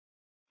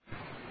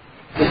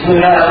بسم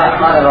الله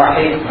الرحمن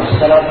الرحيم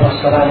والصلاة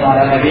والسلام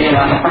على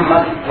نبينا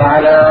محمد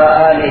وعلى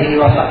آله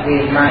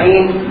وصحبه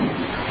أجمعين.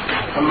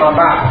 أما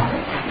بعد,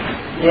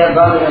 dear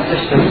brothers and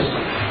sisters,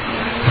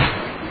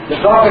 the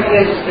topic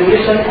is the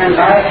mission and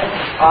life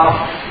of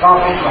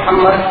Prophet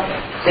Muhammad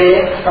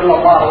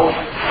sallallahu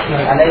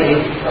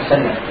alayhi wa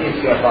sallam.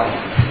 Peace be upon him.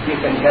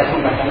 Peace and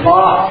blessing of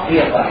Allah be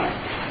upon him.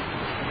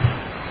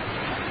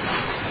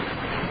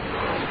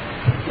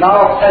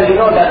 Now, as you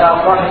know that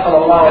our Prophet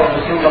sallallahu alayhi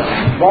wa sallam was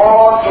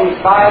born in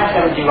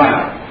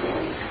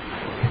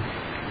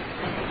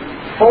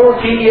 571. 40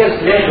 years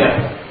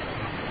later,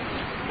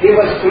 he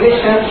was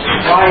commissioned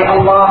by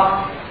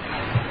Allah,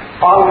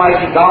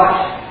 Almighty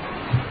God,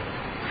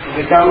 to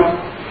become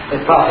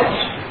the Prophet,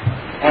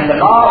 and the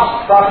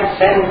last Prophet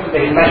sent to the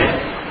humanity.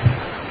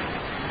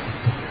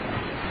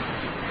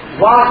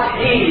 Was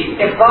he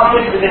a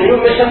Prophet with a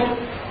new mission?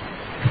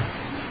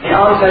 The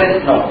answer is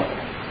no.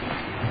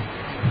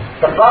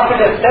 The Prophet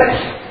has said,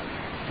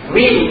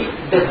 we,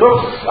 the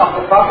books of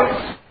the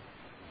Prophets,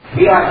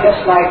 we are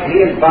just like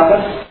real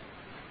brothers,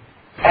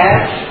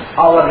 and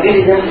our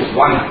religion is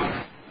one.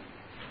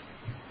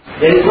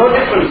 There is no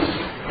difference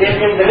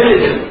in the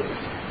religion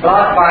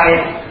brought by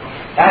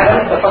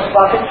Adam, the first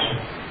prophet,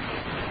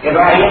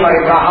 Ibrahim or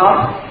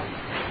Abraham,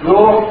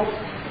 Noah,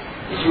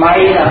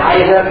 Ismail and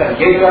Isaac and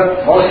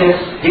Jacob, Moses,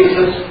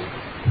 Jesus,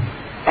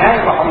 and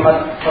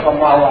Muhammad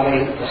sallallahu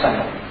alayhi wa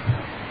sallam.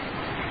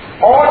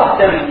 All of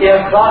them, they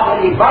have brought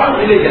only one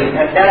religion,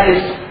 and that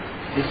is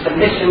the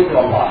submission to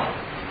Allah.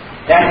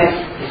 That is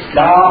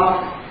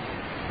Islam.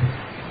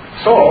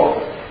 So,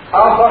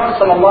 our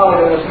Prophet sallallahu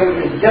alayhi wa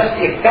sallam is just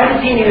a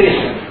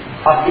continuation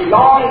of the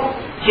long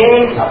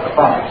chain of the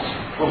prophets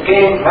who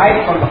came right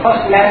from the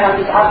first man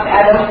on this earth,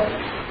 Adam,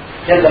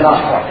 till the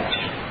last prophet.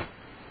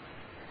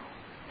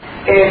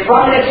 A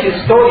prominent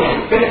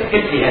historian, Philip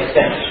Kittley, has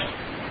said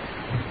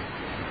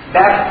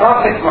that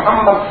Prophet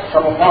Muhammad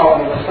sallallahu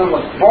alaihi wasallam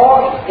was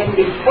born in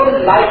the full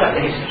light of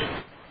the history,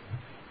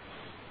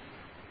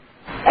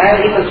 and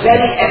he was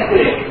very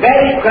accurate,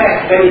 very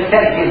correct when he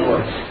said these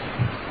words.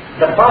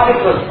 The Prophet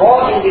was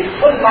born in the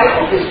full light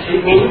of history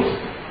means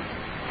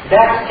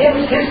that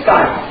since his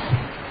time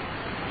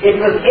it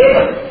was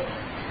able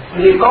to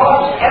record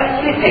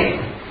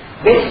everything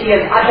which he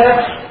has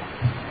uttered,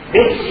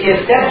 which he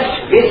has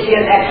said, which he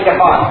has acted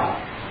upon.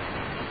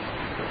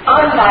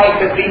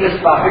 Unlike the previous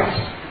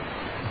prophets,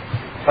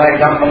 for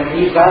example,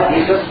 Isa,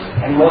 Jesus,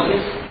 and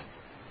Moses,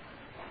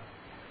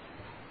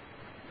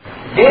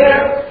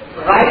 their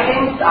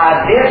writings or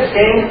their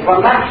sayings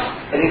were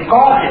not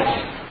recorded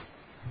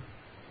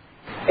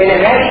in a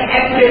very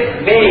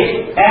accurate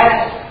way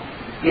as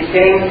the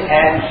sayings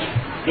and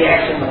the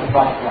actions of the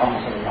Prophet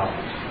Muhammad sallallahu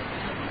alaihi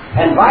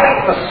wasallam. And why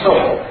it was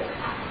so?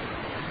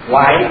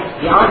 Why?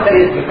 The answer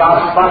is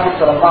because Prophet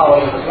sallallahu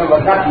alaihi wasallam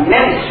was not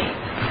meant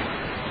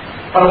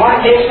for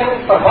one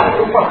nation, for one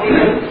group of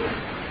people.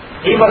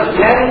 He was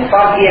meant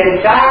for the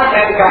entire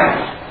mankind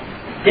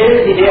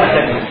till the day of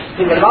judgment,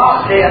 till the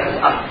last day of the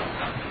earth.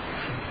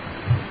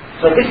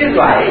 So this is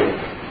why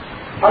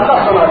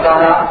Allah subhanahu wa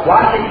ta'ala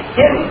wanted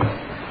him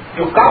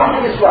to come to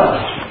this world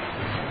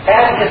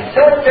at a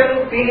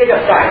certain period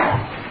of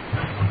time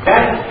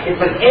when it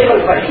was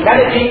able for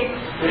humanity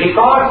to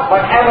record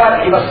whatever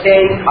he was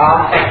saying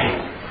or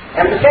acting.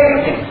 And the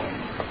second thing,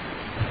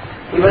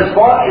 he was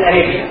born in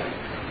Arabia,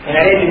 in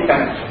Arabian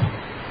country,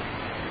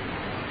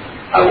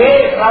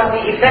 away from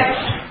the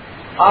effects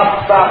of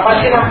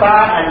Persian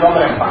Empire and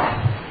Roman Empire.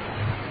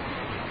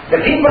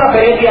 The people of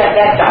Arabia at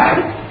that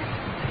time,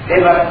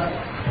 they were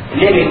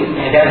living in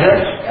a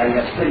desert, and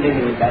they're still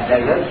living in that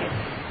desert.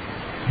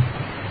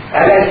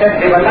 As I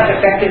said, they were not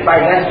affected by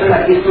Western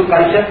or Eastern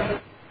culture.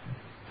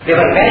 They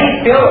were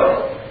very pure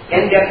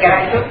in their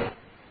character.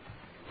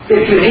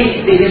 If you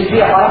read the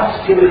history of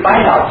Arabs, you will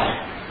find out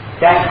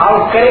that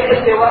how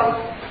courageous they were.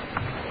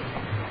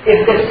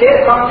 If they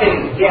say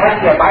something, they had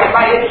to abide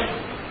by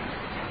it.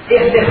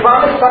 If they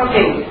promise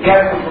something, they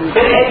have to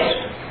fulfill it.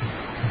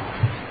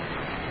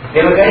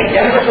 They were very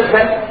generous as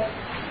well.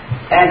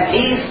 And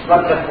these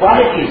were the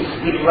qualities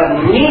which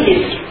were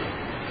needed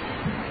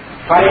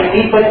for a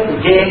people to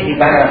take the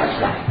banner of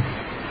Islam.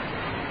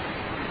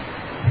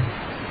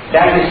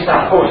 That is,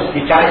 of course,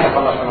 the choice of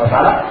Allah subhanahu wa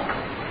ta'ala.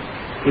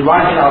 He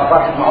wanted our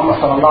Prophet Muhammad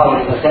sallallahu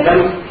alayhi wa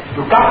sallam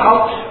to come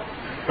out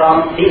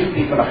from these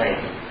people of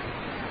Arabia.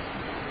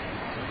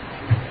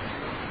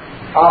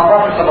 Our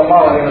Prophet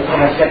sallallahu alayhi wa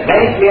sallam said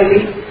very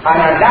clearly,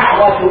 أَنَا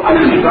دَعْوَةُ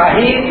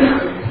Ibrahim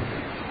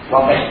wa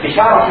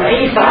Bisharat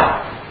Isa.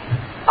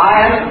 I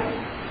am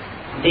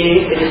the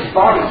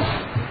response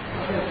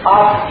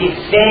of the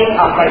saying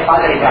of my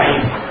father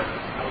Ibrahim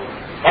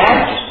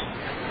and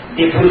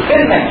the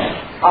fulfillment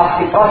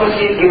of the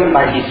prophecy given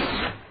by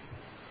Jesus.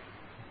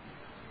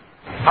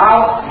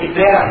 How the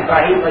prayer of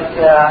Ibrahim was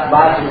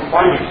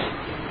responded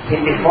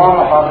in the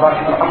form of our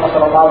Prophet Muhammad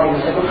sallallahu alayhi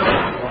wa sallam.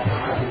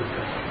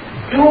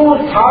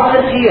 2,000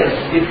 years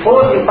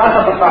before the birth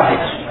of the Prophet,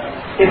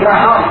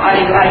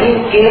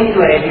 Ibrahim came to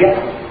Arabia.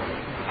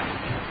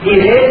 He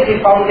laid the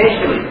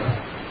foundation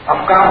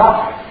of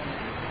Kaaba.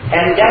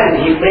 And then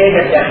he prayed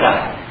at that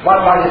time. What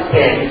was his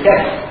prayer? He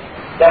said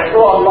that,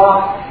 "O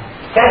Allah,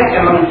 send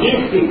among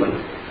these people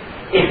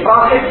a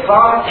prophet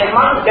from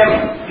among them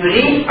to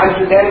read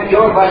unto them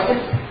your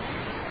verses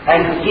and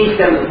to teach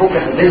them the book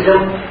of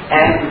wisdom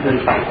and to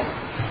purify them."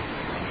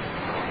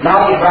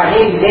 Now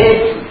Ibrahim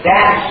made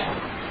that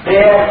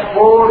prayer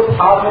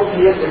 4,000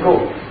 years ago,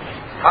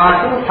 or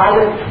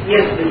 2,000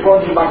 years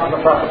before the birth of the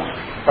Prophet.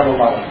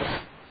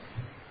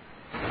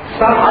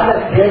 Some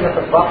other prayers of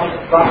the Prophet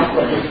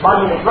were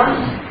responded at once.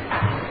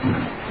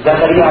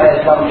 Zakaria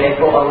alayhi salam said,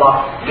 "Oh Allah,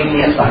 give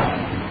me a son."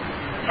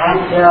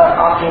 And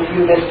after a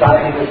few days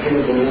time, he was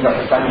given the news of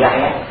his son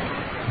Yahya,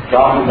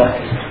 John the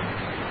Baptist.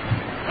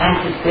 And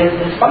his prayers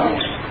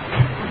responded.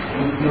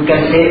 You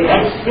can say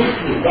very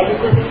swiftly, very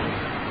quickly.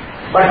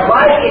 But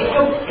why it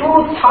took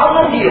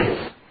 2,000 years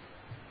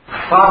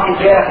for the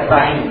prayer of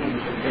Ibrahim to be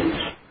fulfilled?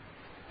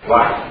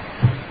 Why?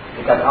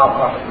 Because our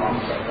Prophet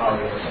Muhammad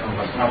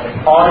was not an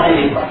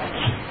ordinary prophet.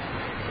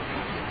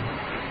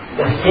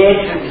 The stage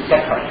should be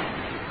set for him.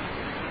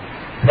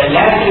 The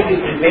land should be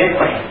prepared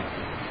for him.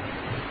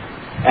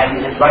 And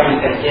this is why you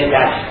can say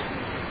that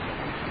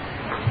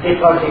it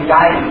was the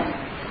time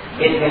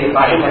between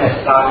Ibrahim and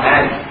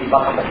the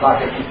birth of the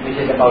Prophet, which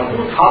is about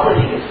 2,000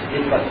 years.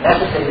 It was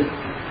necessary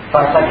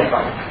for such a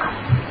prophet to come.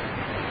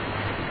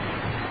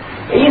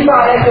 Isa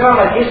alayhi salam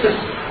and Jesus,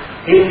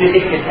 he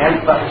predicted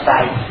and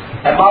prophesied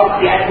about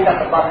the advent of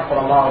the Prophet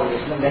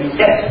when he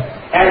said,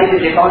 and it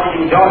is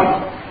recorded in John,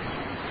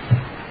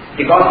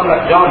 the Gospel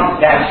of John,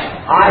 that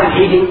I am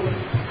leading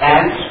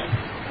and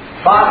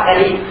far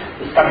Ali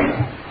is coming.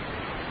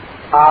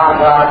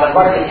 The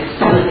word is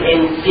used in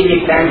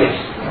Syriac language.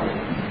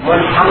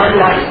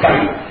 Munhamanna is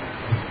coming.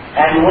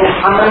 And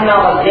Munhamanna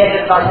was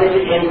later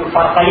translated into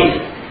Farqalid.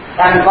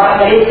 And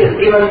Farqalid is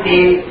given the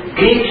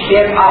Greek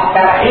shape of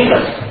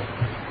Paracletus.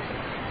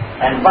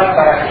 And what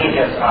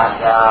Paracletus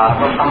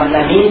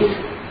Munhamanna means?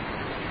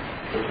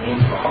 It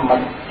means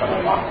Muhammad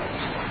sallallahu alaihi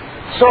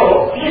wasallam. So,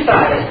 Isa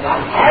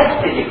has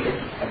predicted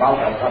about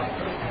our Prophet.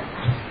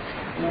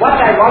 What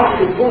I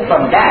want to prove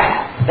from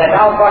that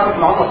our Prophet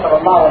Muhammad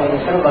sallallahu alaihi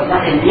wasallam was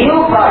not a new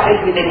prophet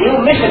with a new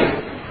mission.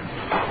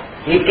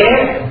 He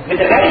came with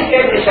a very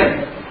same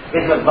mission,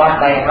 which was brought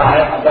by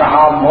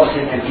Abraham,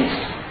 Moses and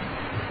Jesus.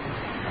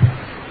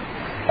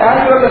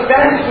 And to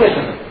understand this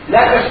mission,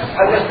 let us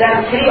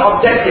understand three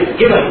objectives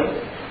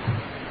given.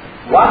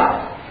 One,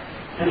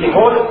 to the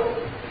whole,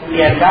 to the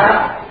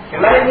entire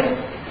humanity.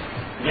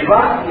 The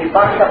one, the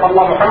Prophet of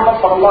Allah Muhammad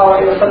sallallahu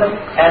alaihi wasallam,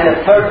 and the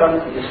third one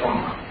to this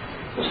ummah.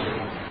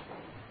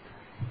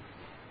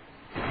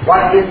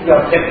 What is the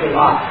objective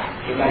of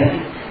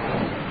humanity?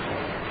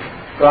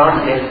 Quran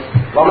says,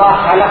 وَمَا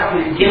خَلَقْتُ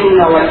الْجِنَّ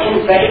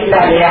وَالْإِنسَ إِلَّا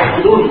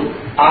لِيَعْبُدُونَ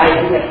I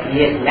do not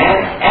create man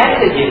and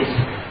the jinns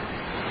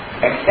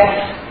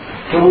except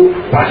to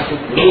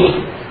worship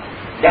me.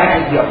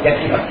 That is the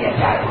objective of the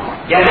entire world.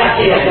 They are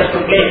not here just to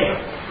play,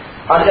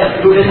 or just to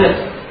do business,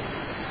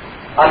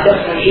 or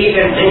just to eat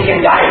and drink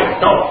and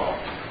die. No.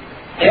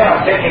 Their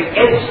objective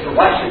is to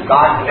worship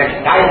God, to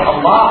recognize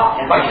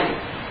Allah and worship Him.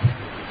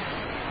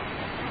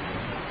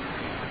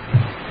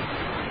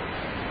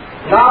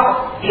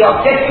 Now, the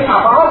objective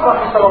of our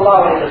Prophet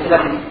sallallahu alaihi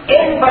wasallam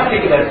in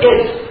particular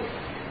is,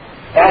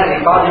 as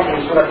recorded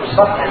in Surah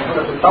Al-Saff and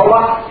Surah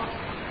Al-Tawbah,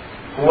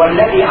 هو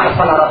الذي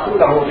أرسل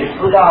رسوله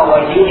بالهدى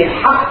ودين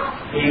الحق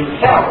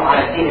ليظهره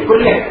على الدين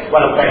كله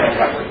ولو كره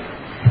الكافرون.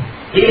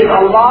 He is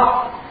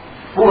Allah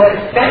who has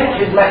sent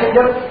His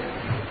messenger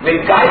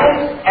with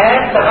guidance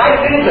and the right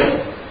religion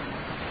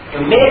to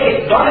make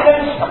it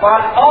dominant upon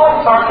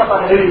all sorts of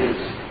other religions,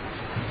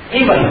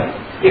 even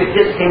if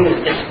this thing is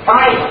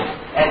despised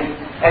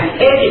and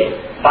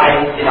hated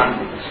by the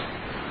non-Muslims.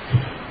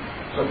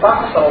 So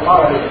Prophet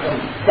sallallahu alaihi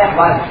wasallam that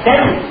was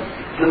sent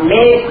to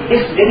make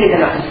this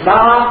religion of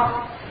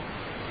Islam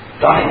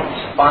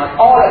dominant upon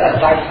all other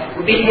types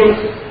of obedience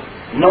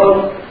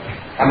known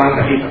among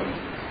the people.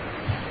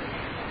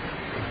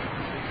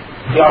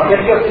 The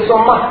objective of this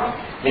ummah,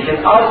 which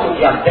is also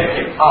the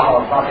objective of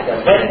our Prophet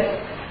as well,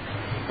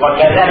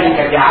 وَكَذَلِكَ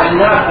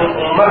جَعَلْنَاكُمْ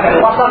أُمَّةً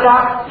وَسَطًا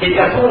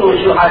لِتَكُونُوا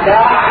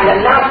شُهَدَاءَ عَلَى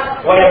النَّاسِ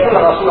وَيَكُونَ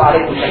الرَّسُولُ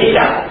عَلَيْكُمْ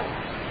شَهِيدًا.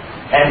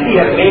 And we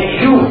have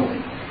made you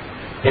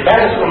the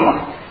balanced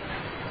ummah,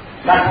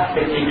 not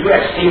the two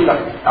extremes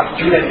of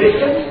Jews and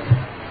Christians.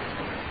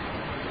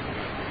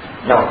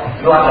 No,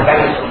 you are the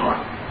balanced ummah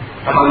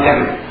among them.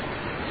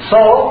 So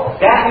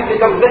that will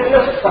become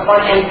witness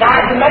upon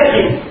entire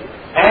humanity,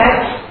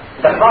 and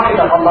the Prophet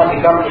of Allah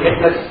becomes a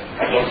witness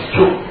against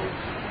you.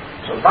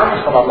 So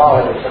Prophet sallallahu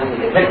alaihi wasallam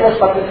is a witness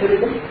for this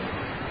religion,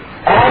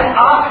 and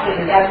after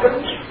his advent,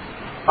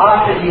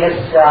 after he has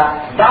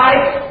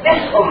died,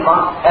 this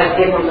ummah has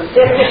taken the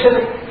same mission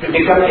to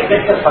become a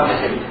witness for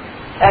this religion.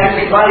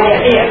 And while we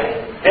are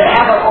here,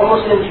 wherever, O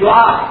Muslims, you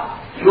are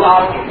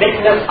a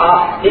witness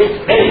of this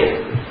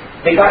religion.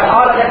 Because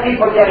all other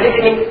people, they are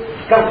living in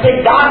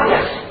complete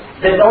darkness.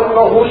 They don't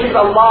know who is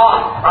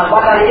Allah and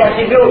what are His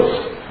attributes.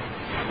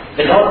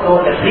 They don't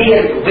know the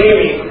real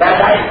way to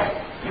paradise.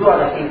 You are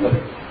the people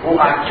who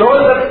are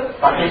chosen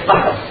for His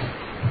purpose.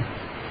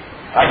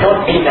 I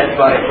don't mean that you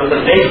are a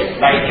chosen race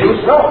like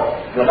Jews. No,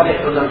 you are not a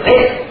chosen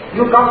race.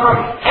 You come from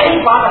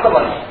any part of the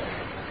world.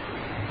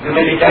 You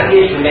may be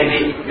Turkish, you may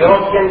be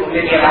European, you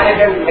may be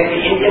American, you may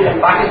be Indian and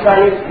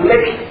Pakistani, you may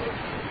be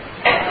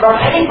from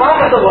any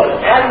part of the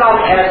world. As long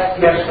as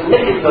you have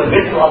submitted your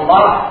will to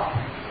Allah,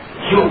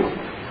 you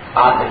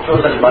are the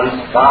chosen ones,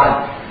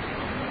 God,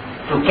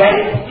 to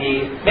carry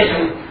the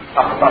mission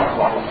of the Prophet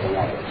Muhammad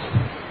sallallahu alaihi wasallam.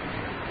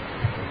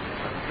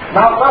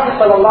 Now, Prophet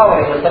sallallahu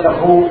alaihi wasallam,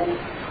 who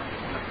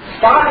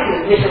started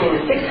his mission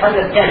in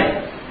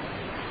 610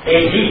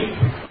 AD,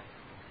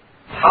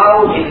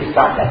 how did he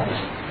start that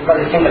mission? He was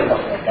a single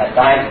person at that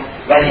time,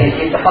 when he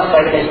received the first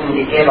revelation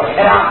in the cave of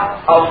Hira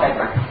outside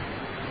Mecca.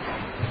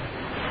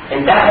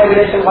 In that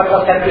revelation, what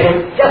was said to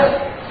him? Just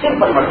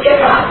simple words.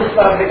 اقرأ باسم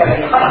ربك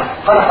الذي خلق،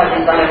 خلق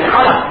الإنسان من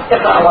علق،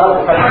 اقرأ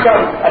وربك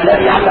الأكرم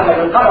الذي علم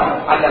بالقلم،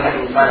 علم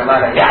الإنسان ما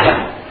لم يعلم.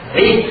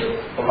 Read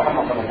for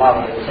Muhammad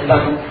sallallahu alaihi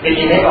wasallam in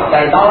the name of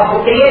thy Lord who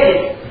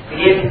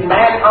created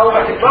man out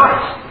of the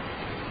cloth.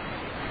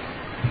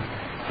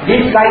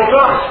 This like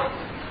cloth.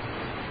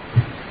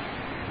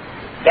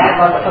 That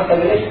was the first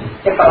revelation.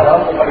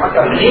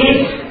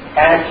 Read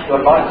as your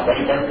Lord is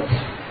very generous.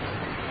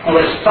 Who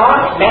has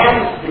taught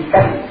man his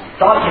study,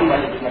 taught him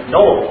what he did not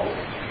know.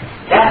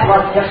 That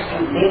was just to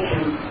make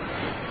him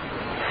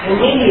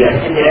familiar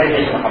in the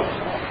revelation of Allah.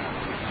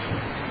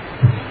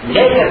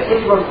 Later,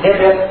 6 months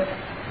later,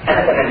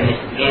 another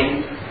revelation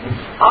came,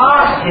 which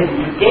asked him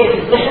to take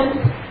his mission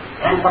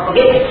and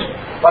propagate it.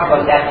 What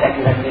was that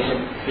second revelation?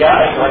 يا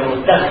أيها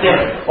المدثر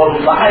قم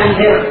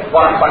فأنذر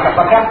وربك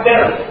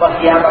فكبر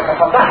وثيابك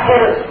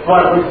فطهر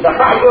والرجز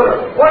فاهجر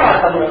ولا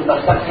تمنن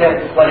تستكثر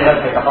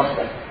ولربك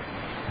فاصبر.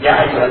 يا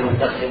أيها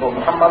المدثر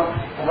محمد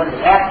who was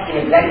wrapped in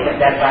a blanket at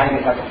that time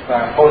because of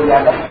cold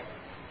weather.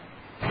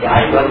 يا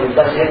أيها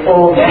المدثر,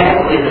 oh man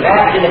who is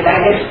wrapped in a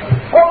blanket,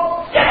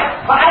 oh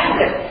yeah,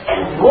 فأنذر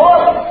and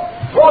warning.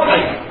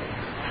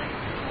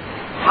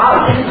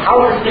 This is how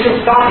this mission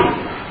started.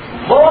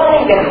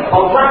 Warning them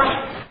of what?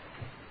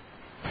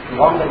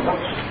 Warn them what?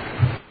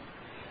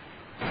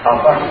 Our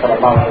Prophet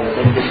sallallahu alaihi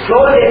wasallam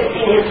disclosed it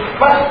in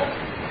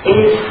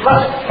his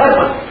first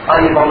sermon on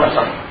the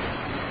Prophet.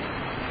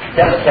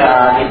 Just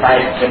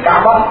beside the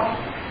Kaaba,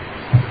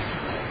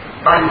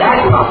 on that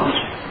mount,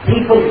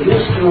 people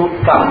used to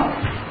come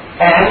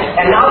and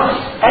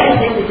announce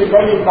anything which is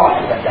very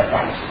important at that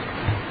time.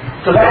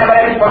 So whenever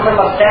any person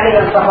was standing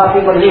on Safa,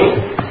 people knew.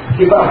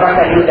 People of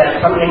Makkah knew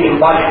that something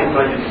important is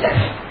going to be said.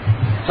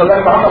 So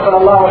when Muhammad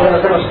sallallahu alaihi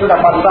wasallam stood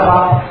up on Safa,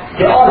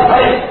 they all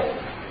heard,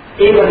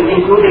 even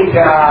including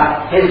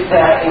his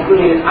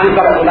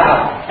uncle Abu Lahab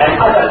and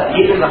other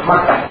leaders of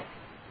Makkah,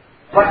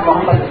 what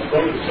Muhammad is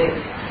going to say.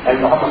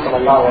 And Muhammad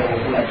sallallahu alaihi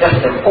wasallam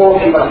addressed them, all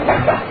people of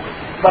Makkah.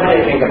 What do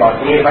you think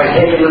about me? If I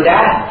say to you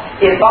that,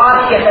 a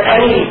party as an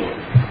enemy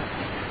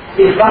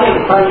is coming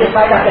from this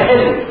side of the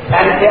hill,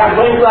 and they are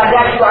going to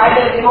attack you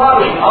either in the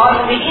morning or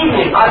in the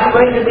evening, are you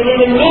going to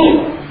believe in me?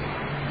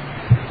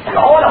 And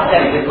all of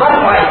them with one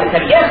voice they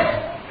said, yes,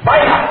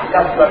 why not?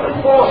 Because you are the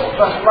most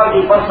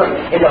trustworthy person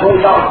in the whole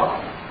town.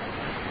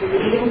 You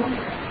believe in me?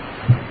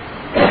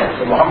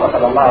 So Muhammad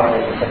sallallahu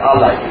alaihi wasallam said,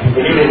 Allah, if you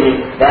believe in me,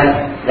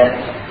 then let's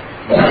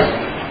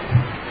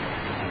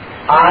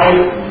I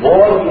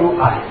warn you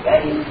of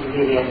very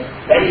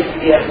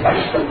serious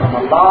punishment from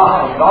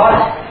Allah and God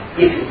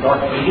if you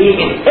don't believe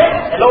in Him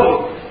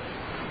alone.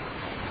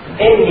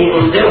 إني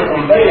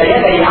أنذركم بين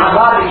يدي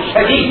عذاب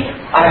شديد.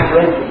 I am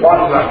going to warn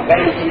you of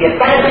very severe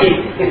penalty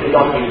if you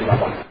don't believe in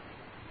Allah.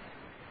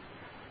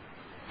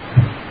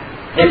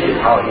 This is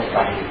how he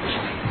started his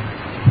mission.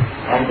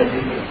 And the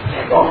people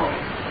said,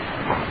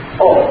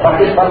 but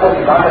this person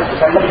is not a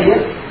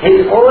here.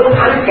 His own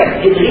uncle,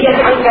 his real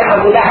uncle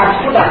Abu Lahab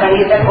stood up and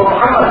he said, oh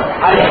Muhammad,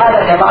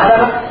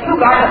 you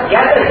got us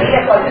gathered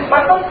here for this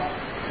purpose?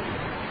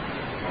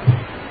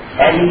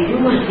 And he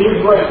used these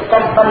words,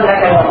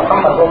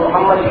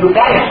 Muhammad, you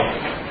perish.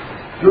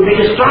 You be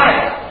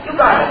destroyed. You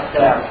got us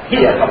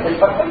here for this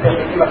purpose,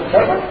 just to give us a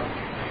servant.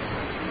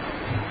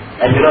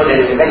 And you know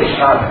there is a very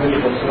sharp,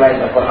 beautiful surah in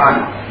the Quran,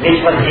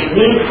 which was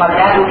revealed for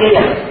that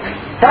occasion.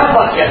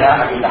 تبت يدا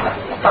أبي لهب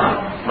وتب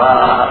ما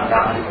أغنى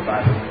عنه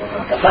ماله وما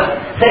كسب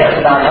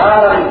سيصلى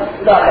نارا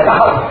ذات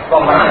لهب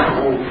وامرأته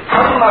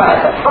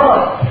حمالة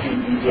الحطب في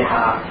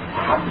جيدها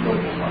حبل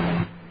من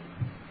مسد.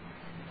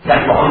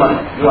 That Muhammad,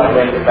 you are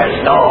going to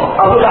perish. No,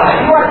 Abu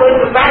Lahab, you are going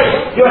to perish.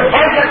 Your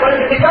hands are going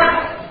to be cut.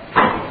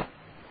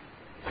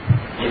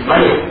 His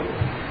money,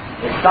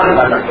 his sons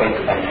are not going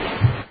to perish.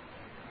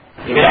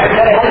 He will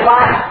enter a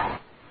hellfire.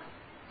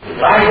 His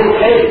rising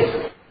flames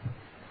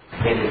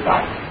will be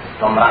burned.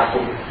 From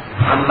Rasul,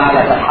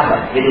 Hammalat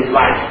al-Hatab with his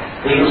wife.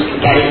 They used to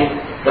carry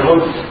the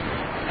woods,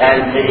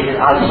 and it is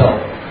also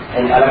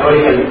an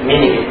allegorical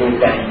meaning. It means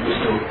that he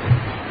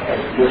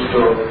used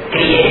to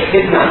create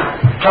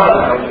fitna, trouble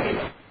around the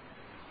people.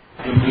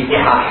 And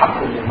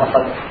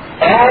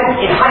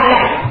in her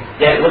life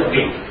there would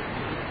be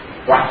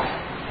what?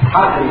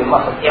 Harpun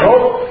al-Masad, a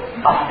rope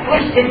of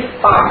twisted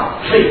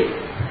palm tree,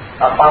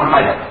 a palm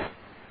fiber.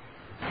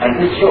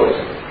 And this shows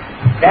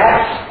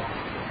that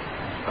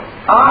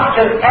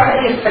after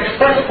every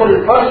successful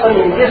person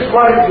in this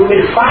world you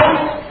will find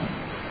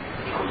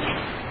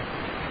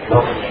no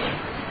relation.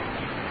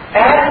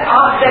 And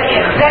after a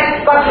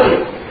wrecked person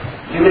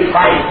you will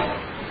find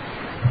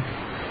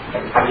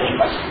an ugly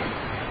person,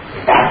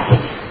 a bad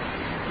thing.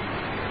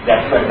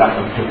 That's what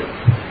example two.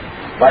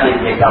 One is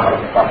the example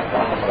of the Prophet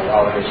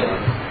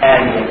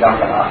and the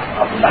example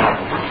of Lahab.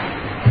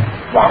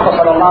 Muhammad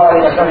sallallahu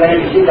alayhi wa sallam, when he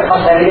received the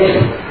first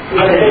revelation, he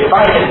was a bit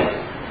frightened.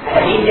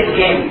 And he did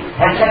came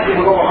and said to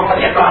Muhammad,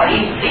 Iqra,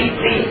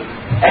 read.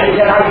 And he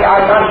said, I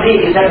can't read.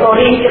 He said, oh,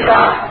 read,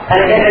 Iqra. And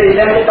again he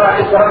said, Iqra,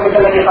 Iqra,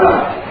 Iqra.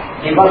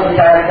 He was the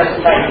child of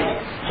society.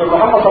 So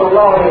Muhammad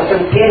sallallahu alayhi wa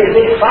sallam came a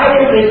bit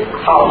frightened to his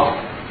house.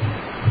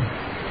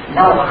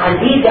 Now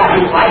Khadija,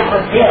 his wife,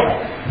 was there.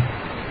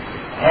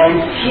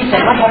 And she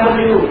said, what happened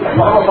to you? And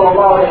Muhammad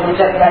sallallahu alayhi wa sallam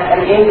said that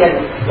an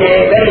Indian, a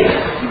very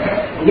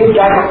new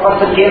type of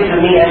person came to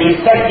me and he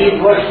said these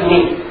words to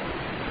me.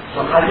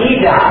 So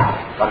Khadija,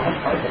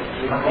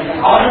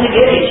 all in the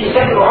gate, she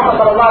said to Muhammad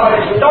sallallahu alayhi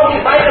wa sallam, don't be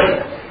frightened.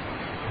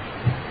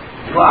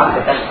 You are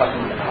the best person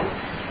in the house.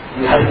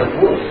 You have the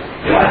poor,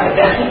 you have the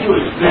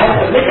destitute, you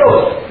have the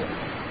widows.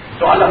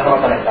 So Allah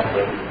ta'ala is that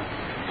way.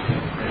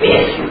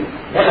 Bless you.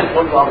 Let us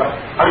go to our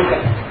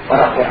uncle. And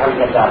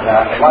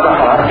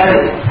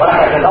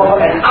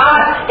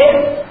ask him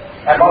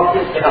about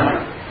this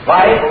phenomenon.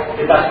 Why?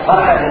 Because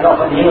Barakah is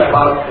often knew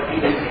about the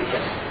previous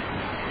creatures.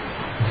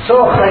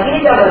 So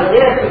Khadija was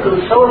there to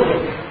console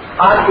him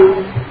or to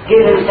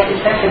give him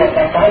satisfaction at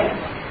that time.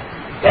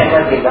 That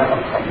was the example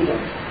of Khadija.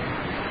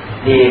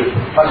 The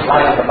first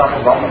line of the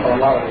Prophet Muhammad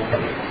sallallahu alayhi wa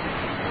sallam.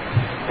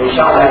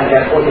 Inshallah, we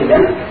are quoting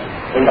them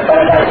in the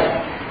paradise.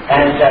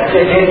 And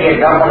they gave the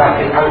example of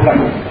his uncle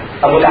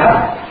Abu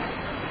Lahab.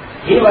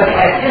 He was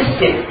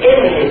assisted in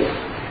his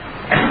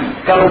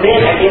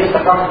campaign against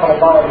the Prophet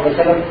sallallahu alayhi wa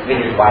sallam with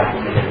his wife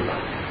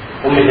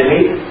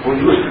Jameel, who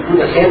used to do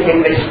the same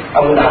thing which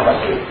Abu Lahab was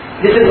doing.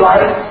 This is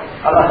why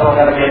Allah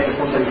ta'ala had to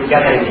put them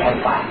together in the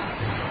empire.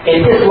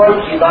 In this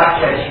world she got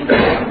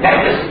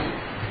necklace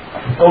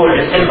of gold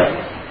and silver.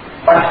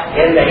 But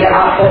in the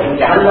hereafter, in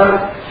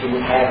Jahannam, she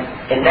would have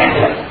a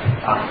necklace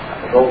of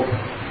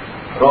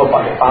rope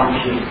or a palm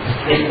tree,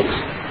 mystics.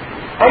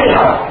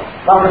 Anyhow,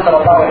 Prophet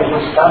sallallahu alayhi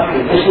wa sallam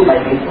started wishing my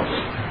people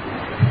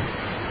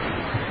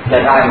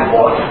that I am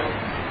born.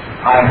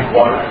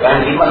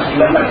 And we must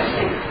remember this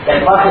thing.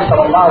 That Prophet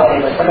sallallahu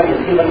alayhi wa sallam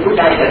is given two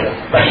titles,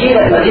 Bashir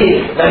and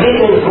Nazir. Nazir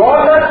means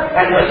warner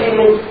and Bashir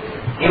means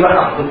giver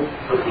of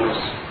good news.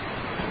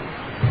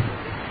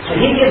 So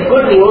he gives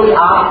good news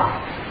of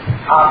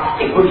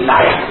a good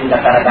life in the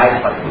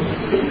paradise for you.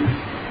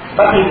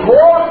 But he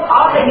warns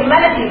all the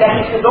humanity that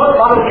if you don't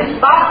follow his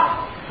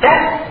path, then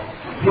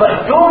you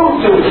are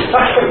doomed to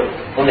destruction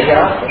in the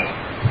hereafter.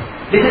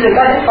 This is a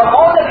message for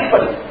all the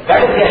people,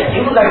 whether they are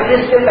Jews or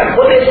Christians or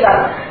Buddhists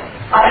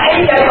or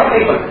any type of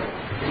people.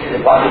 This is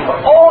a body for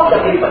all the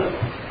people.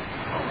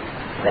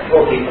 The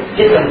poor people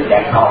listen to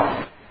that call.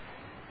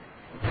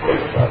 For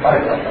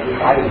example,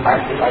 if I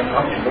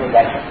come to know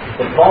that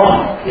the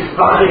bomb is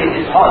planted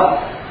in this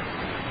hall,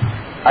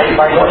 if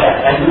I know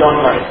that and you don't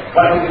know it,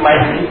 what would be my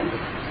dream?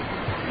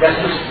 Just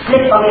to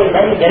slip away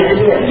very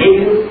gently and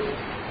leave you,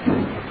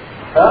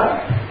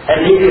 and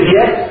leave you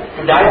here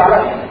to die all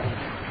of you.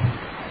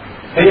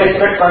 Do you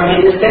expect from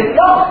me this thing?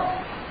 No.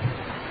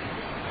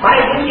 My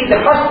duty, the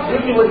first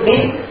duty would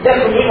be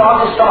just to leave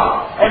all the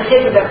stock and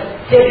say to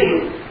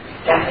you,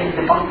 that is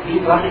the bomb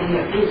being brought in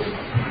here, please,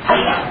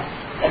 hurry up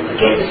and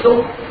forget the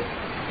soul.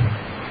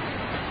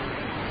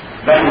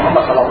 When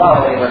Muhammad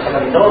sallallahu alayhi wa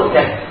sallam knows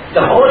that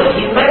the whole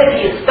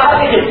humanity is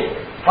targeted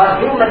for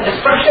human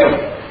destruction,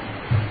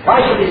 why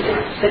should he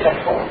sit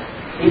at home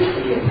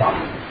peacefully and calm?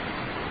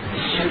 He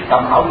should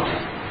come out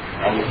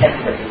and he said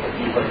to the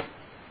people,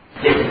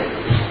 listen,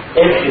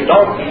 if you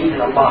don't believe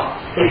in Allah,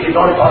 if you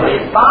don't follow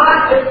his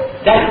path,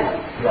 then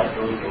you are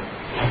going to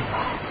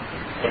hellfire.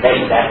 The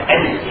very bad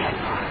end is the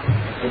hellfire.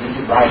 So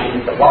this is why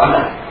he is the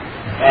warner.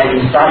 And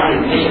he started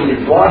his mission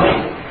with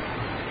warning.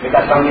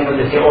 Because some people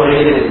they say, oh,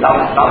 religion is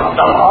love,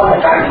 all the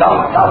time,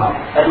 love.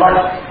 And what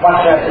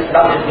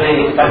Islam is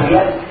doing in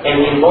Serbia,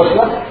 in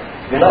Bosnia,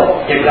 you know,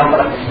 the example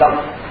of Islam.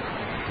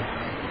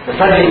 The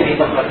Serbian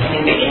people are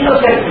killing the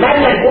innocent men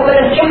and women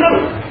and children.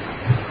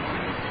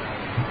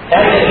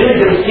 And the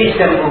religion teach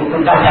them to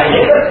touch their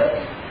neighbor.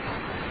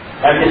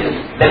 And this is,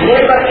 the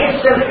neighbor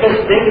itself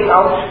is bringing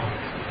out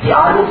the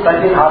army,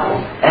 Serbian army,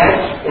 and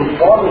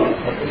informing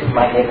that this is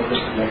my neighbor who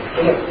is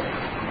killed.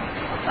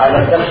 I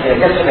was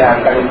yesterday I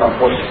am coming from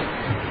Post.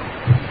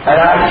 And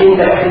I have seen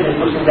the refugees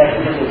Muslims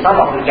in some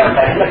of the camps.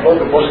 I did not go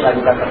to Post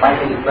because the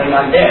fighting is going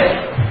on there.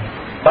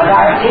 But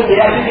I have seen the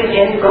refugees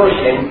in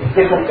Croatia in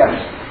different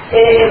camps.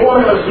 A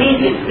woman was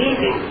weeping.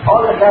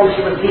 All the time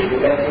she was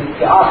weeping. And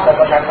she asked her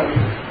what happened.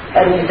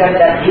 And she said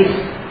that these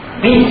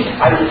beasts,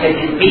 I would say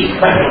these beasts,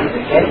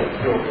 came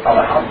to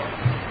our house.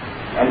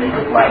 And they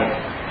took my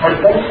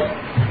husband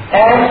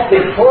and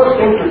they forced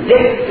him to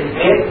dig his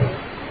grave.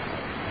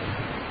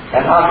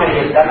 And after he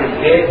has done his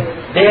grave,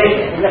 they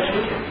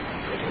execute him.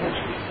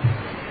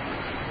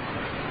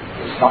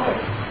 He stopped it.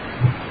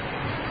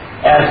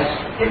 as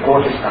a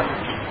goat is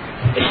covered,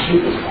 a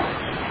sheep is covered.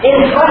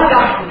 In front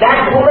of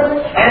that woman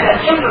and her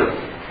children,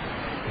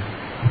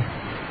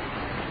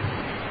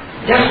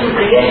 just to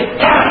create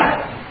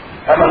terror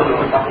among the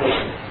whole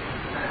population.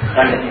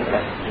 And the people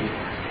have to sleep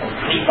and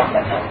free from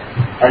that house.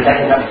 And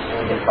that is not the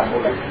story of one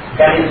woman.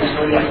 That is the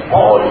story of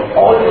all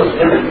those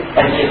women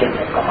and children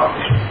that come out.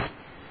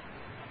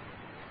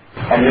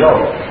 And you know,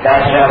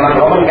 that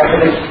among Roman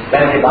Catholics,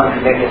 when they want to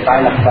make a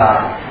sign of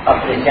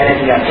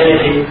Christianity or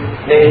Trinity,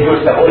 they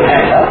use the whole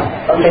hand,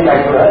 something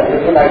like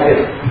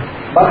this.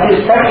 But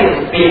these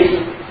practice peace,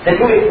 they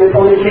do it with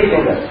only 3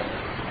 fingers.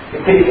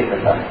 The 3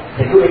 fingers,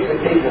 they do it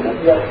with 3 fingers.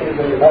 We are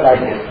fingers not like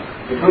this.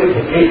 They do it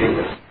with 3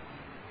 fingers.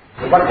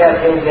 So what they are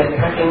saying, they are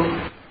cutting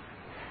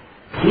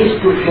these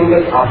 2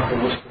 fingers off the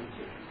Muslim.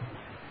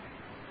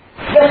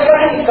 They are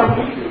cutting it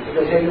completely.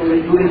 Because they will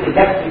do it with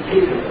that 3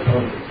 fingers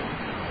only.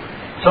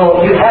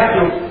 So you have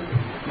to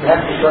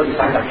show the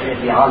sign of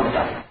Trinity all the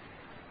time.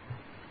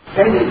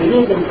 Can we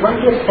believe in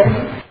 20th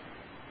century?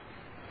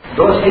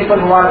 Those people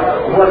who are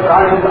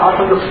called the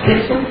Orthodox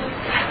Christians,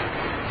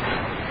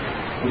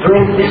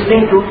 doing this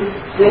thing to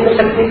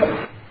innocent people.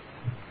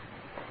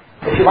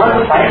 If you want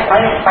to fight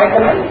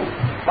them.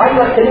 Why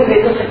you are telling the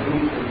innocent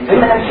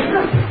women and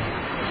children?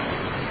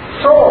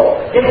 So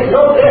there is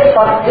no place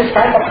for this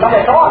kind of love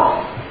at all.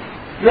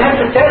 You have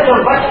to tell them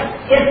what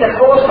is the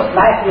course of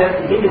life you have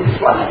to live in this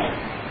world.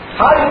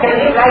 How you can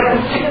live like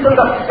good citizens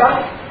of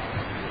God.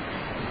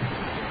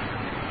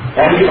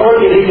 And the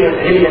only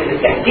religion that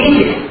can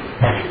teach it,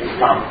 that is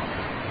Islam.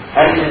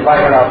 And this is why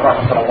our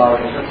Prophet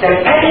said,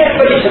 any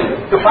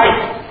expedition to fight,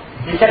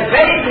 he said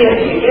very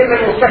clearly, he gave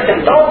an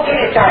instruction, don't kill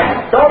a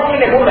child, don't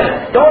kill a woman,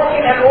 don't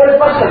kill an old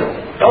person,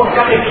 don't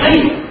cut a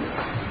tree,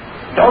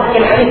 don't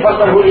kill any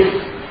person who is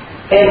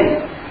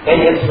in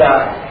his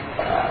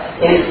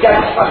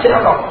church or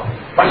synagogue.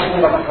 Fight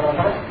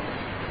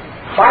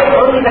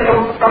only the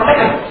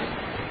combatants,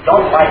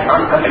 don't fight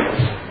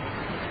non-combatants.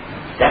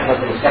 That was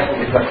the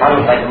instruction which was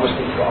followed by the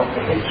Muslims throughout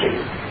the history.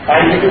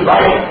 And this is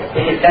why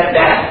it is said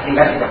that the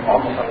message of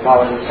Muhammad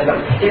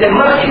is a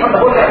mercy for the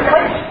whole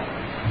mankind.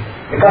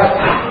 Because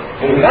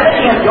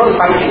humanity has known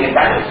fighting in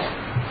battles,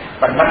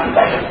 but not in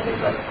battles with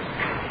the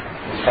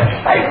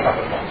sacrifice of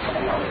the Prophet.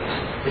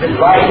 This is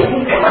why it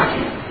is a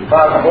mercy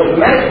for the whole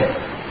humanity.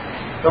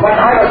 So what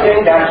I was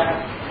saying that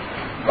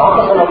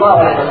Muhammad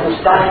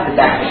started the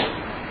battle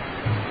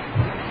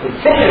with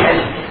simple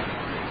messages,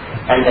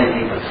 and then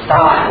people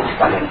start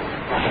coming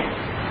ahead.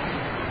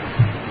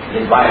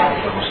 This is why it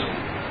is a Muslim.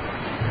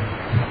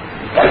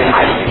 Then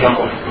I became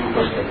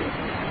Muslim.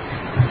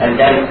 And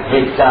then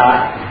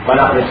one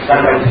of his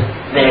servants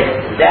made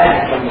that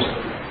became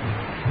Muslim.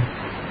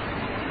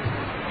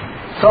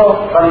 So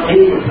from 3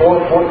 to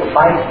 4, 4 to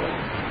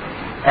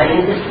 5, and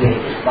in this way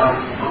Islam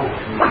grew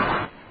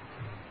nothing.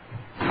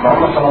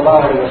 Muhammad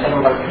sallallahu alayhi wa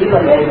sallam was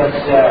even when he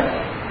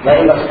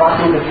was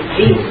passing the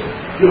streets,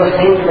 he was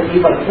saying to the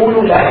people,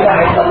 Qulu la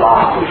ilaha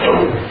illallah,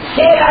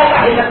 say la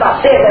ilaha illallah,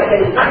 say that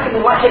there is nothing to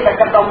worship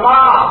except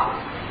Allah.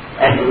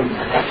 And he was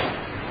successful.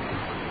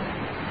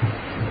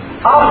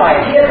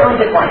 Alright, here comes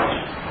the point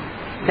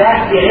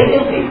that the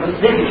Arabian people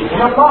believe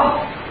in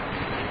Allah.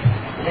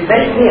 It is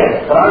very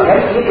clear. Quran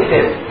very clearly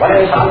says, وَلَا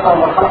يَسْأَلْكَهُمْ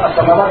وَخَلْقَ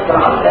السَّمَوَاتِ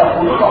وَالْأَرْضِ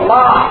يَقُولُونَ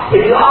اللَّهِ.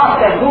 If you ask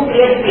them who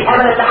created the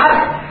heaven and the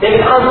earth, they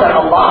will answer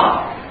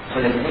Allah. So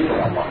they believe in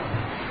Allah.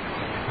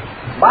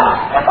 But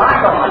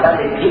apart from Allah,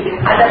 they believe in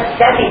other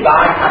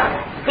semi-gods,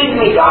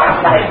 pygmy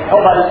gods like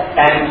Hubal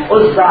and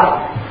Uzza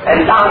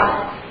and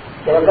Lat.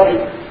 They were very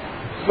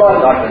small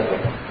gods.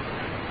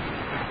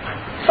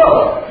 So,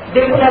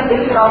 they would have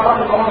believed in our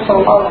Prophet Muhammad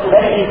sallallahu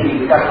very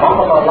easily, because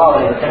Muhammad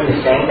sallallahu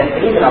is saying that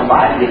believe in Allah,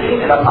 and we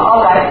believe in Allah.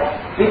 Alright,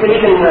 we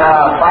believe in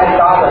 5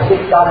 gods or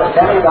 6 gods or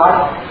 7 gods,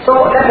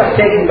 so let us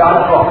take the God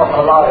of Muhammad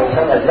sallallahu as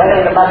well,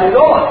 and the battle is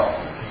over.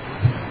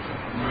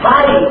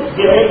 Why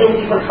the Arabian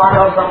people found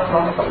out from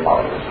Muhammad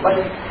sallallahu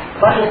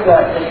what is the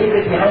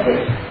secret behind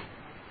this?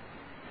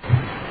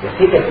 The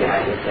secret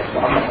behind it is that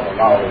Muhammad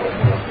sallallahu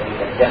was saying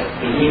that just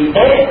believe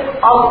in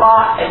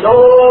Allah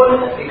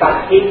alone,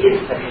 because He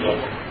is the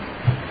Creator.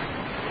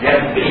 We have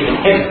to believe in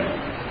Him.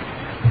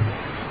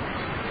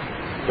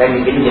 When we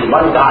believe in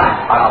one God,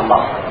 or Allah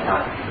subhanahu wa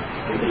ta'ala,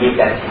 we believe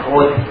that the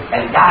whole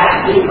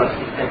entire universe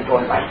is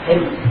controlled by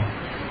Him.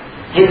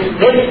 His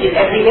will is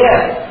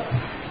everywhere.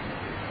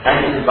 And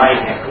this is why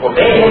we have to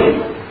obey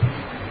Him.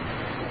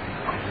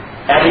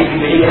 And if you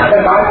believe in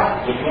other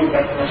gods, it means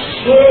that you are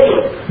sharing,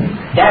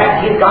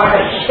 that His God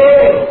is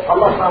sharing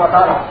Allah subhanahu wa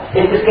ta'ala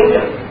in this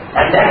kingdom.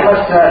 And that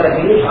was the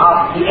belief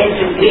of the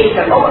ancient Greeks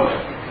and Romans.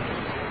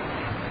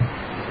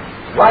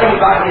 Why you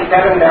got these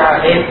 7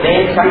 days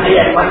made Sunday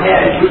and Monday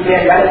and Tuesday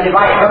and Wednesday?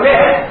 Why? From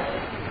where?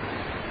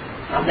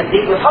 From the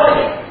Greek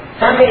mythology.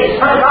 Sunday is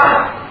Sun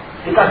God.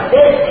 Because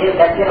they say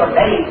that they were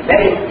very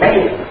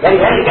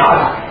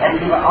gods, and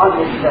they were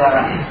always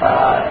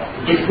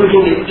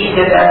disputing with each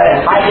other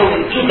and fighting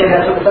with each other.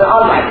 So they said,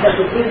 all right,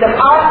 just to please them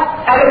all,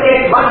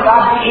 allocate one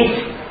god to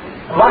each,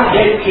 one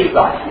day to each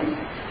god.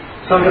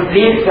 So to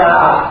please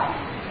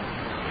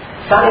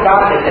sun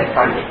god, they said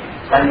Sunday.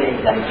 Sunday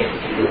is dedicated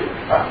to you.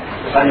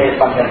 Sunday is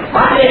something.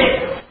 Monday!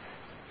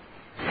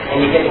 And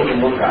you get into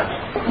Mudras.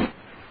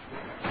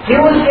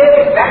 Tuesday,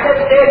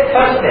 Wednesday,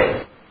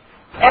 Thursday.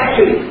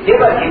 Actually, they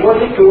were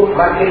devoted to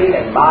Mercury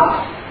and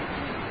Mars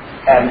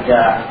and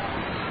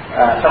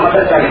some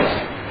other planets.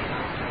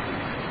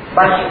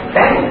 But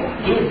then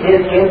these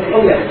days came to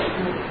England.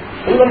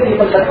 England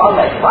people said, all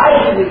right,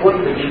 why should we go to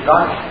the Greek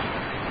gods?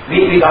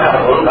 We got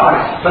our own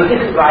gods. So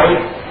this is why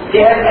they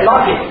have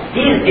allotted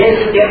these days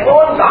to their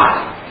own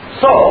gods.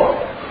 So,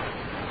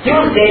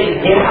 Tuesday is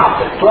named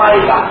after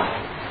 12 gods.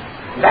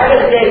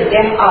 Wednesday is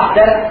named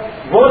after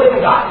golden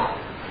gods.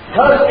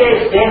 Thursday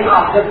is named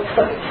after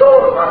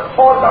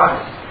four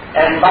gods.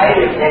 And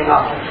Friday is named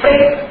after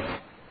faith.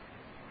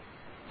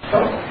 So,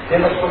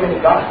 there were so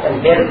many gods,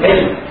 and their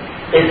will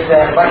is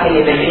working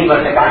in the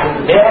universe according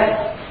to their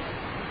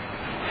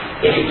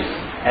ellipse.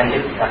 And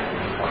this is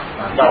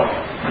no.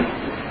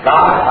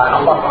 God,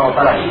 Allah subhanahu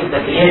wa ta'ala, He is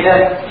the creator,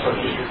 so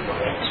He should do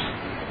it.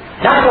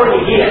 Not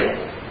only here,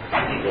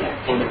 everywhere,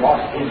 in the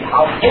mosque, in the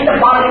house, in the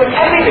parliament,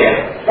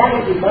 everywhere. That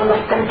is the one of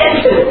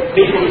contention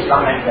between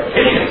Islam and the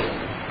religions.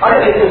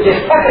 Otherwise, you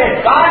just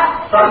separate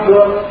God from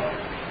your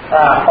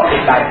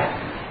public life.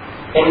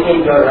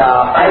 In your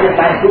private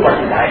life, do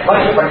what you like,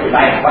 worship what you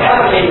like,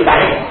 whatever way you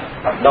like.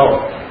 But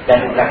no,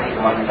 that is not the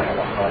commandment of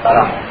Allah subhanahu wa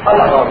ta'ala.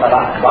 Allah subhanahu wa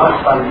ta'ala wants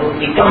from you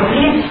the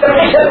complete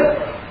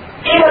submission.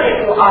 Even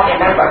if you are a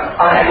member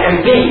or an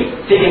MP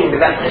sitting in the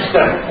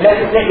Westminster,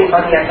 legislating for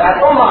the entire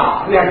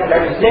Ummah, we have to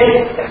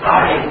legislate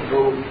according to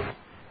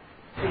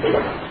the will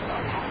of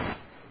Allah.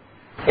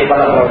 If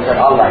Allah said,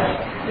 all right,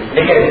 this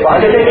liquor is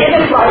prohibited, it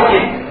is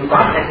prohibited. You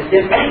can't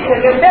legislate anything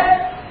against that.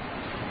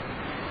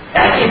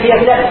 And if he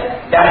has said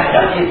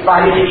that is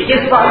prohibited, it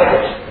is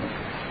prohibited.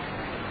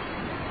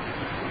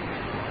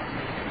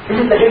 This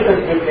is the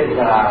difference between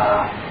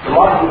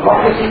modern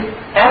democracy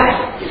and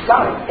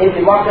Islam. In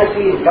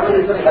democracy, in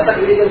communism, in other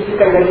religions, you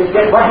can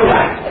legislate what you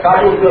like,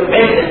 according to your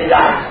best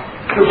desire,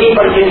 to keep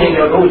on changing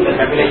your rules and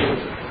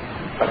regulations.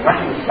 But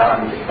not in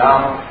Islam. In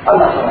Islam,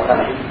 Allah subhanahu wa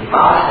ta'ala is the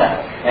master,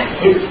 and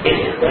His will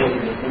is going to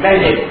be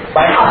implemented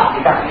by us,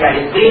 because we are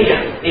His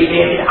creatures. He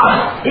created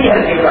us. He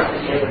has given us the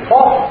same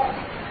form.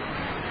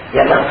 We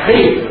are not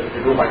free to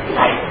do what we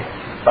like,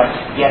 but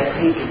we are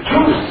free to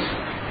choose.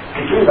 To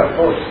choose, of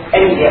course,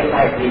 any day of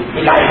life we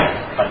like,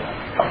 but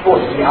of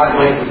course we are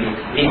going to be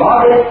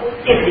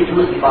rewarded if we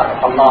choose the path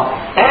of Allah,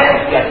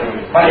 and we are going to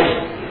be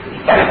punished if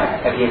we turn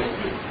against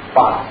the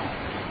path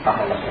of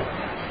Allah.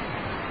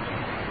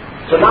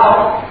 So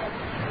now,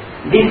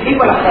 these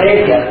people of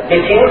Arabia,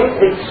 they came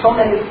with so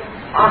many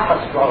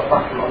offers to our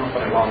Prophet Muhammad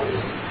for a long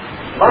time.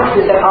 Once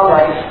we said, all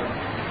right,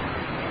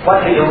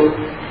 what we do,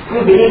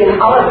 we believe in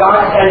our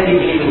God and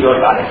we believe in your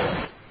God.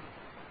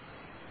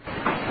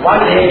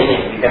 One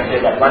day we can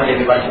say that one day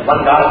we worship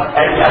one God,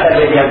 and the other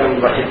day we are going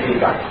to worship three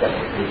gods. That's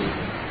the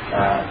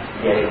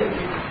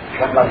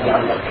that was the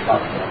answer of the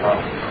Prophet.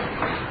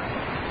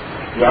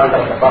 The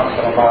answer of the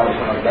Prophet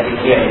was very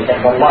clear. He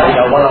said, وَاللَّهِ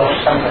لَوْ وَلَوْ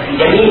الشَّمْسَ فِي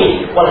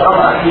يَمِينِي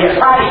وَالْقَمَرَ فِي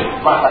يَسَارِي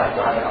مَا تَرَكْتُ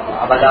هَذَا الْأَمْرَ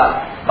أَبَدًا.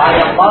 By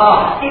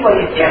Allah, even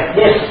if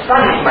their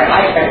sun is my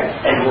right hand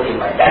and moon in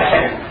my left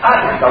hand,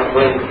 I'm not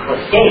going to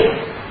forsake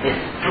this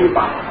true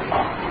path of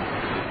Allah.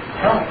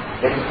 No,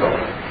 that is so.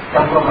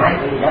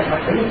 Compromise is not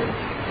for free.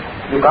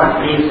 You can't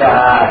please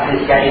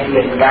Christianity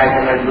and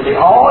Judaism and Buddhism,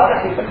 all the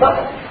things. But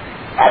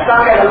as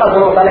long as Allah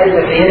subhanahu wa ta'ala is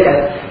the creator,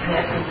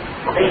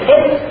 they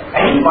hate,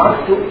 and He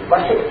wants to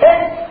worship Him.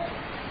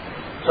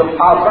 So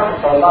our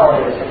Prophet sallallahu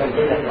alayhi wa sallam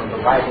did that from the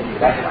wise and the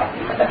right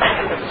at the back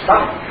of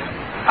Islam.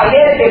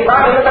 Again they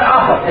brought another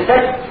offer. They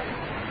said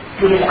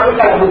to his uncle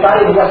Abu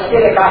Talib, who was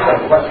still a kafir,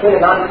 who was still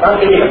a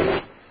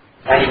non-believer,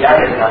 and he died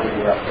as a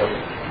non-believer, of course.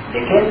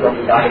 They came to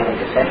Abu Talib and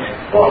they said,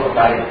 oh Abu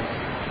Talib,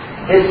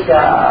 this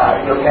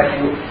your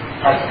nephew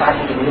has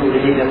started a new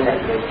religion and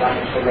they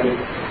started so many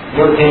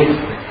new things.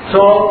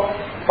 So,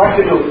 what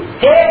to do?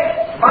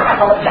 Take one of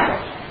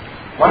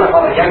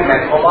our young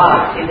men,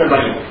 Omar ibn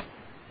Malik.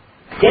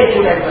 Take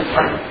him as the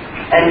son,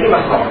 and he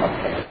must not have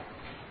him.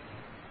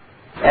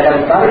 And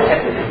Abu Talib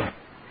said to him,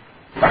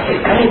 but he's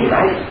coming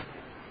right.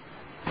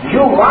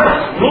 You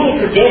want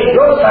me to take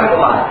your son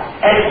Omar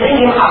and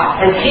bring him up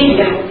and feed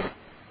him,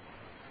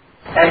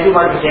 and you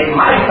want to take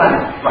my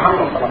son,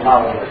 Muhammad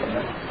sallallahu alayhi wa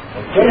sallam,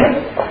 and kill him?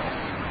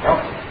 No.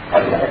 So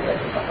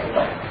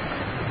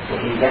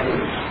he left him.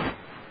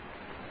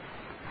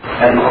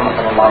 And Muhammad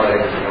sallallahu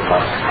alayhi wa sallam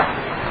was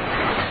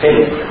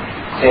still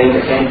saying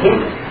the same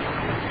thing.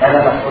 And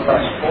Allah was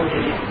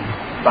supported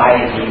by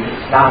the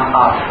Islam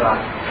of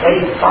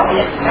very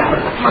prominent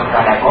members of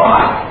Makkah like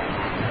Omar,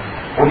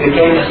 who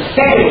became the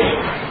second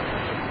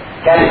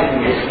caliph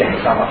in history of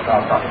Islam after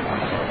our Prophet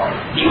Muhammad sallallahu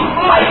alayhi wa sallam.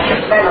 The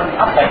mightiest man on the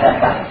earth at that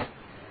time.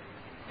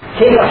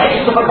 King of any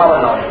superpower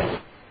nowadays.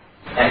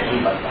 And he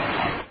was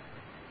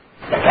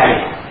the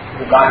caliph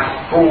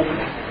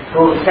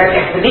who sent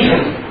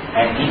expeditions,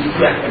 and these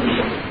two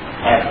expeditions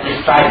have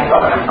destroyed the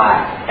Roman Empire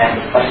and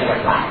the Persian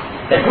Empire.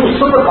 The two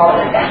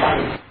superpowers at that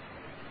time.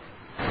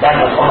 That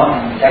was one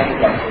of the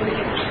second caliph of the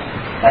Jews.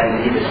 And we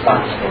need to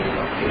start story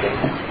of the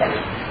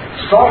caliph.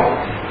 So,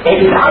 And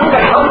Iran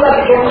and Hamza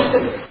became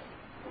Muslims.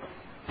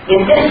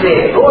 In this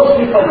way, those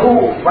people who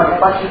were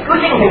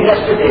persecuting him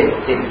yesterday,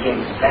 they became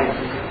friends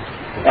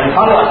and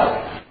followers.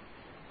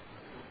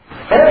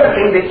 Another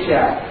thing which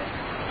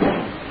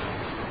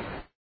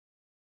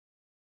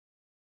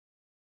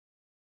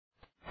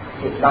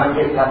Islam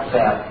is not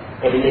a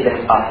religious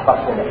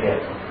personal affair.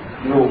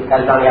 You,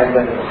 as long as you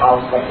are in the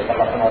house, worship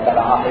Allah subhanahu wa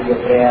ta'ala, after your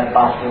prayer,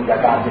 fasting,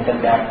 zakat, this and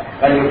that,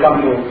 when you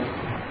come to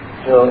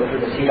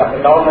the seat of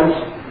the government,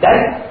 then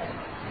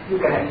you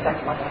can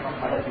accept whatever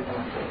other people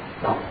say.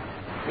 No.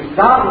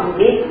 Islam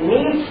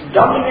needs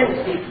dominance.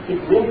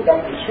 It means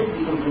that it should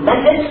be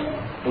implemented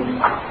in the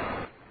heart.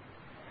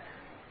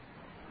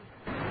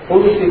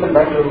 English people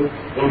went to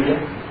India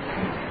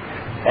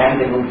and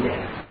they moved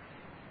there.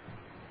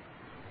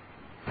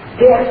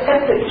 They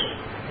accepted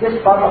this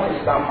part of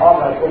Islam.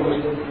 All are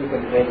Muslims, you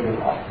can pray in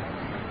all.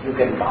 You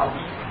can dance,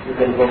 you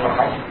can go for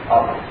Hajj,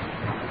 all right.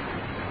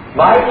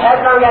 Why? As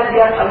long as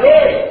they are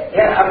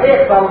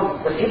away from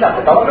the seat of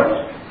the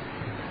government,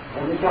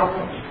 and this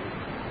happens.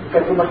 You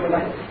can do much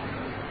like it.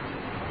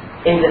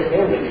 In the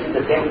same way, this is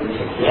the same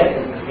position here,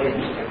 in the same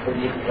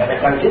position in the other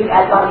countries.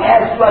 As long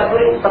as you are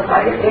doing some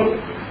kind of thing,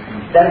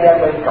 then they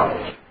are going to come.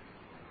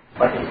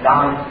 But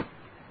Islam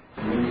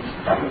means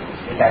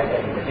dominance. As I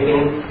said in the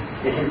beginning,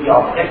 this is the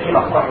objective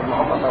of Prophet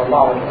Muhammad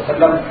sallallahu alayhi wa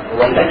sallam.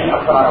 وَالَّذِي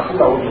أَرْسَلَ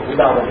رَسُولَهُ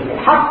بِالْهُدَى وَدِينِ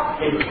الْحَقِّ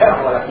لِيُظْهِرَهُ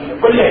عَلَى الدِّينِ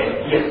كُلِّهِ.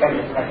 He has sent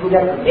his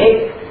messenger to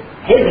make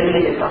his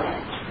religion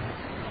dominant.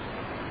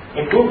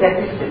 It means that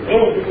this is the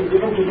way this is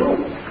given to you.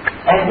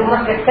 And you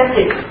must accept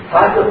it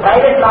for your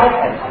private life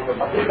and for your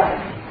public life.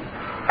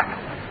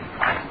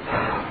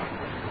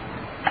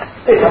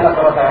 If Allah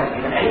subhanahu wa ta'ala has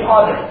given any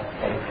order,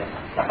 then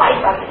the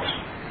fight of it.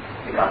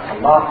 Because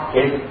Allah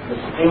is the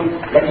supreme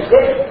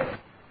legislator.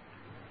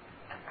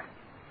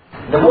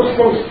 The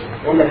Muslims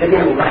in the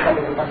beginning must have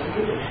been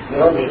persecuted. You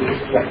know the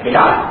history of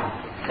Bilal,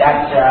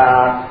 that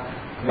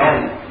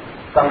man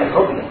from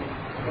Ethiopia,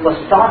 who was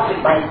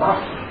tortured by his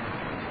master,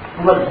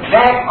 who was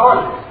dragged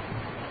on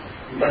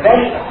the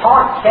very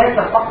hot sands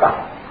of Makkah.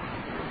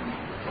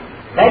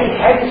 Very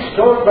heavy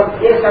stones were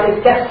placed on his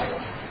chest.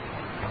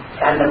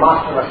 And the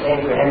master was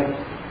saying to him,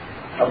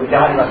 Abu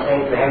Jahl was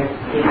saying to him,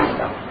 leave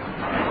Islam.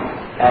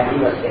 And he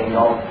was saying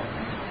no.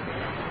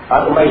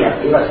 Umayyah,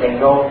 he was saying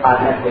no, I'm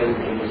not going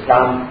to leave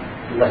Islam.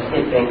 He was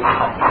still saying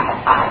Ahad, Ahad,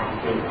 Ahad,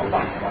 saying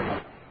Allah.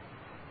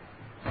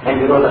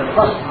 And you know the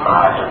first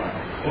martyr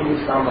in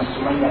Islam was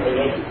Sumayyah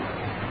Bayati.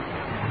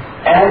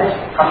 And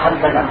her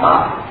husband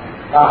Ammar,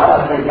 her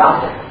husband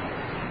Yasir.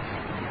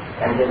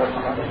 And there was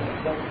some other things.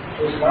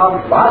 So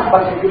Islam was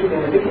persecuted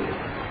in the beginning.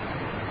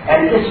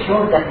 And this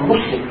shows that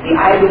Mushrik, the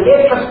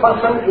idolatrous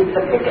person, is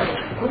the biggest,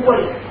 cruel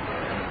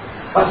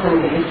person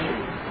in the history.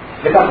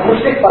 Because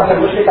Mushrik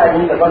person, Mushrik I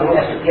mean the one who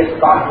associates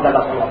God with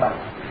Allah subhanahu wa ta'ala.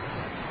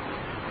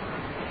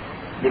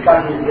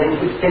 Because when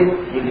he sins,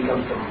 he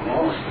becomes the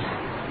most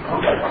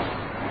cruel person.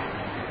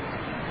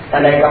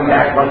 And I come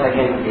back once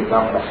again to the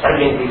example of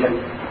certain people.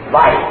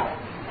 Why?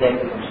 They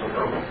become so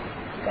cruel.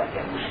 Because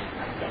they are Mushrik.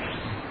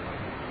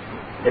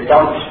 They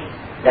don't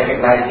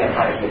recognize the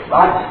authority of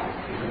God,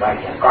 this is why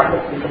they are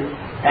godless people,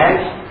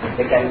 and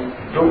they can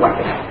do what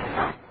they want.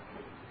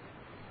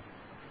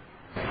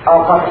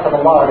 Our Prophet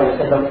sallallahu alayhi wa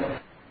sallam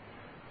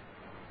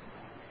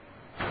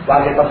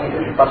was a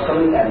persecuted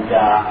person, and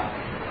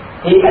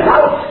he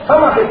allowed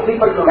some of his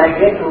people to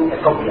migrate to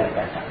Ethiopia at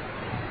that time.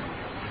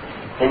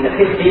 In the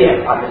 5th year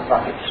of his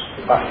prophethood,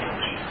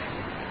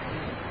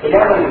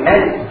 11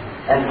 men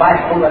and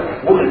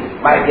 500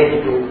 women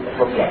migrated to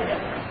Ethiopia at that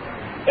time.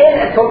 In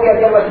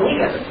Ethiopia there was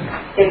Negus,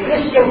 a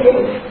Christian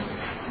king.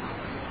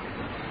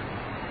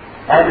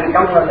 And we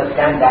come to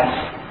understand that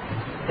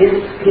this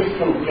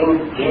Christian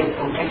king gave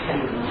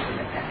protection to Muslims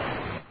at that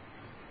time.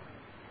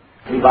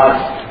 He was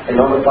a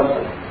noble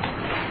person.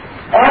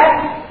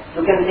 And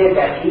you can say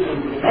that he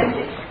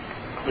implemented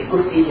the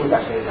good teachings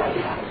of his life.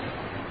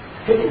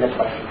 He did not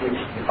persecute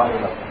the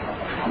following of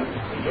Muhammad.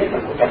 He gave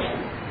them protection.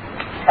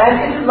 And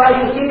this is why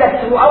you see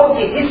that throughout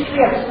the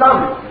history of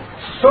Islam,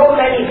 so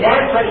many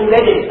lands were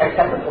invaded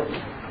except the Turks.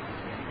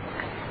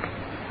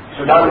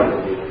 Sudan was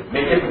invaded,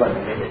 Egypt was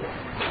invaded.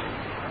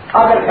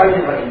 Other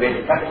countries were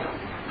invaded, Pakistan.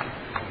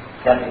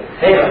 That is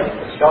favored,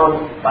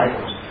 shown by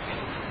Muslims.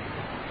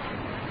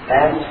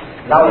 And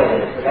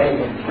nowadays, the very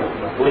many people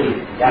who are ruling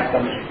that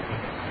country,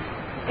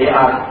 they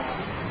are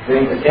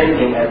doing the same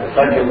thing as the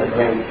Serbians are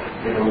doing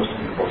with the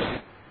Muslim forces.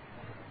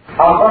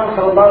 Our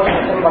Prophet sallallahu alayhi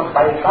wa sallam was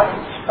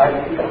by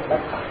the people of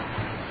Mecca.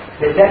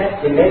 They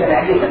said, they made an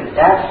agreement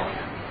that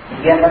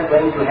we are not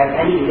going to have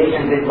any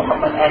relation with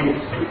Muhammad and his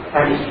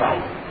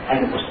tribe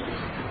and the Muslims.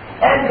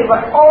 And they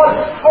were all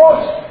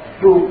forced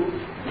to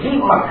leave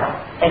Makkah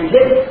and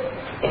live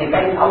in a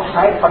valley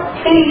outside for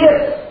 3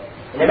 years.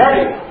 In a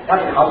valley,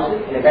 not in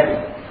houses, in a valley.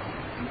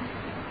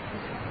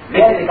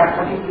 Where they got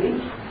nothing to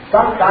eat.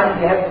 Sometimes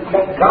they have to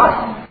collect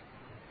grass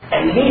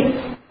and leaves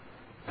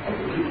and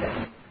to eat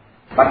them.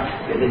 But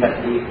they did not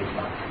leave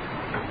Islam.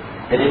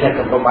 They did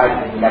not compromise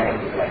with the American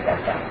people at that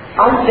time.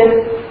 Until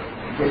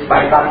this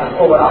bypass was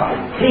over after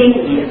 3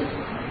 years.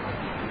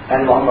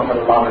 and Muhammad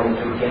sallallahu alayhi wa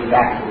sallam came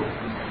back to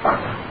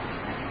Makkah.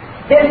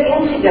 This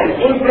incident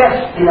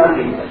impressed the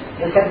non-believers.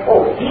 They said,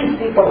 oh, these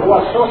people who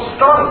are so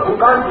strong, who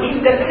can't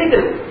leave their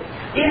religion,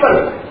 even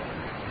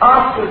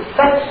after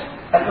such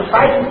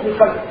atrocities which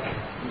were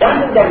done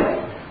to them,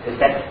 they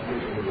said, this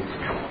religion is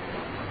true.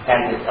 And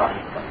they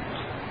started coming.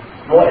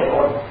 More and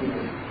more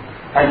people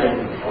entered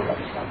into the fold of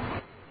Islam.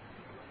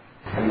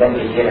 And then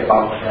we hear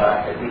about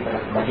the people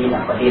of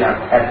Medina. Medina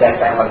at that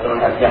time was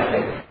known as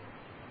Yathrib.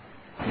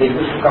 They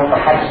used to come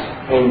for Hajj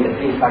in the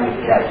pre-Islamic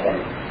era as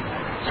well.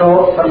 So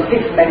some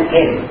 6 men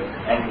came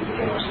and they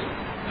became Muslim.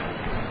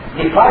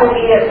 The following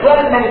year,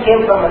 12 men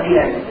came from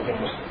Medina and they became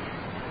Muslim.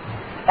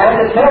 And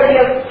the third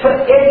year,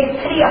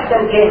 83 of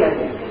them came and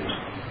they became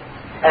Muslim.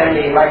 And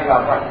they invited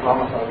our Prophet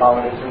Muhammad sallallahu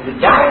alayhi wa sallam to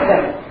join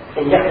them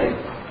in Yathrib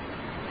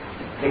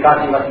because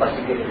he was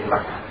persecuted in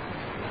Makkah.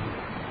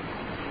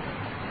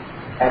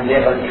 And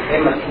there was the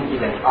famous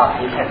incident of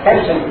his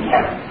ascension to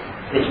heaven,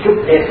 which took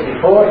place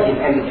before his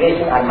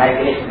emigration or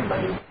migration to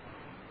Medina.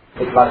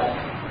 It was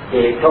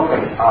a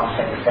token of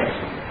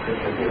satisfaction which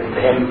was given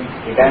to him.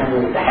 He went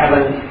to the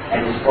heaven and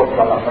he spoke to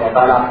Allah subhanahu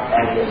wa ta'ala,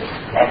 and he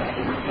has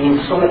seen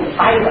so many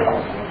signs of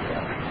Allah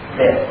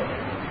there.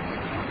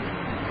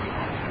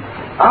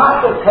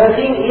 After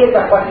 13 years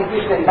of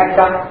persecution in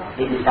Mecca,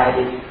 he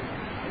decided,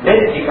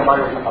 with the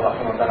commandments of Allah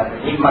subhanahu wa ta'ala, to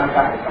leave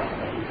Mecca and come to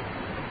Medina.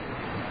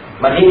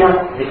 Medina,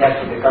 which has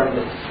to become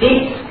the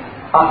seat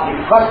of the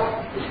first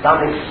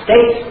Islamic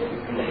state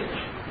in the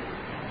history.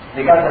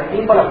 Because the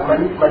people of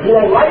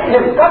Medina invited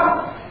him,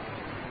 come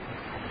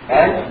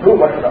and do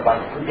what was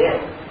about to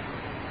there.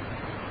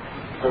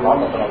 So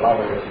Muhammad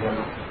sallallahu alayhi wa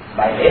sallam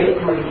migrated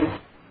to Medina,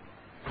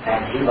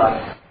 and he was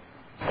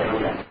the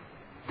ruler.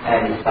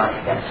 And he started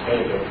that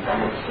state, the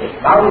Islamic state.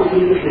 Now you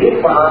see, if you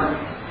read Quran,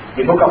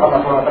 the book of Allah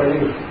subhanahu wa ta'ala,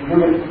 you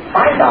will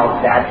find out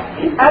that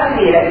the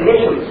early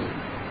revelations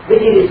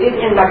which he received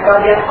in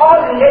Makkah, they are all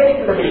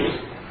related to the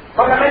beliefs,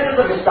 fundamentals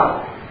of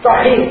Islam.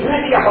 Tawheed,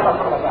 unity of Allah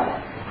subhanahu wa ta'ala.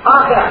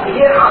 Akhirah, the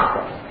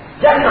hereafter.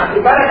 Jannah,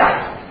 the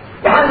paradise.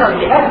 Jahannam,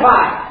 the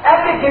hellfire.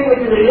 Everything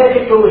which is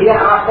related to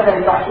hereafter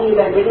and Tawheed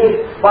and belief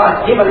was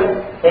given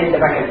in the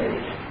Meccan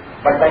village.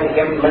 But when he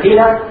came to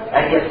Medina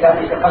and he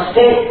established the first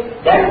state,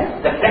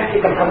 then the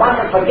practical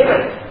commandments were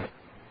given.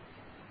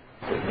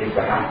 To live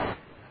the heart,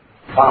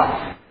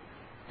 fast,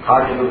 how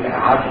to do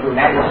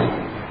marriage,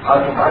 how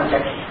to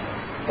contract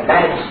the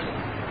marriage,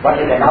 what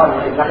is allowed,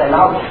 what is not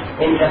allowed,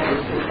 interest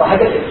is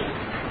prohibited.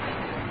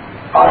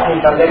 All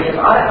interventions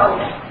are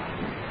allowed.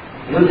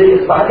 Using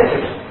is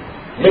prohibited.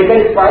 Labor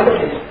is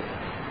prohibited.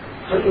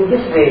 So in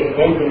this way,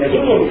 in the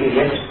Medinian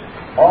period,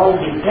 all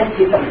the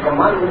practical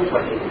commandments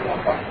were taken care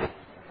of.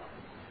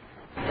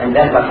 And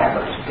then what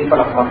happens? People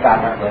of Makkah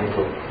are not going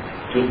to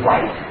keep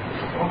quiet.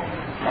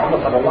 Muhammad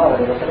sallallahu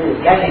alayhi wa sallam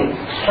is getting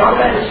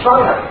stronger and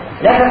stronger.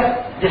 Let us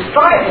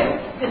destroy him.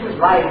 This is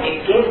why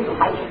they came to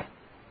fight him.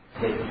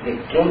 They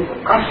came to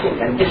crush him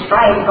and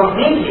destroy him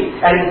completely.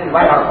 And this is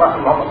why our Prophet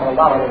Muhammad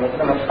sallallahu alayhi wa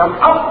sallam has come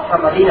out from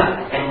Medina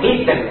and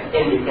meet them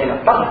in the plain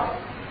of Badr.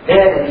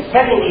 There in the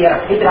 7th year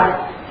of Hijrah,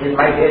 his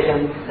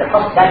migration, the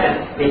first battle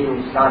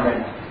between Islam and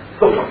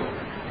Kufr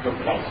took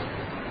place.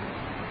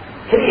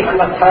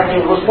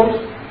 313 Muslims,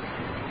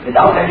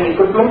 without any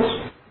equipment,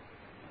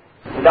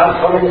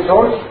 without so many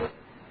souls,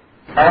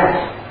 and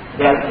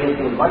they are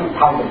facing 1,000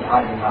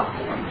 army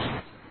after them.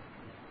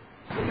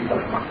 The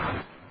people of Makkah.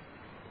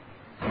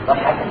 What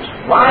happens?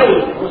 Why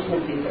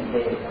Muslim people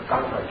they are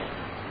conquered?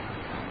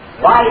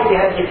 Why they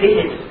have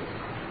defeated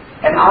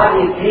an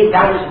army 3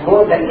 times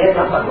more than their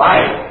number?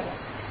 Why?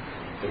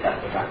 Because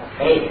they got the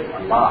faith in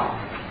Allah.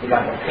 They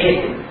got the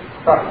faith in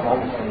Prophet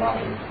Muhammad sallallahu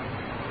alayhi wa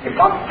sallam. They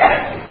got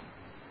character.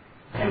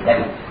 And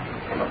then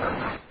they were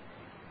conquered.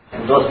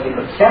 And those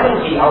people,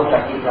 70 out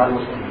of these are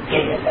Muslims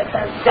came at that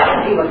time.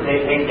 70 were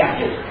great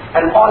captives,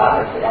 and all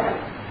others were enemy.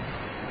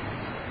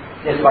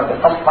 This was the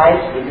first fight,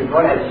 which is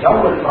known as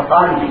Yawm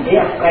al-Furqan, the day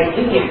of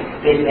criterion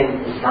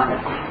between Islam and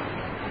Kufr.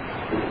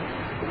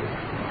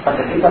 But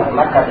the people of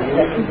Makkah, they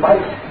didn't keep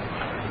fight.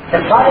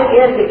 The following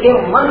years they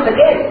came once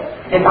again,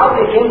 and now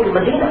they came to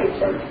Medina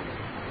itself.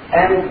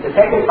 And the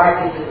second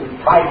fight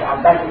or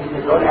battle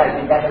is known as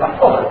the Battle of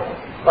Uhud,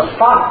 was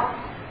fought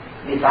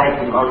beside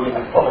the mountain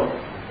of Uhud,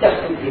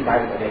 just 2-3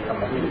 miles away from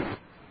Medina.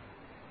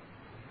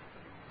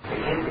 They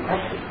came to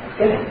question and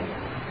kill him.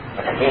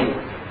 But again,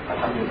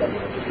 alhamdulillah, they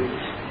were defeated.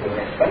 They were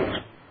expelled.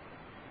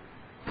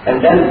 And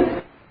then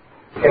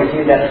you can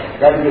see that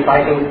there will be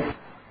fighting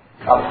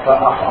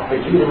of the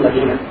Jews in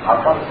Medina. Our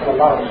Prophet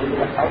sallallahu alayhi wa sallam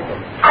was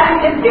fighting.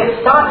 Until they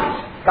started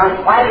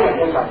conspiring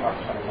against our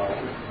Prophet sallallahu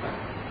alayhi wa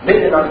sallam, with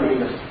the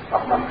non-believers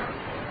of Makkah.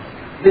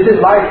 This is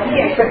why 3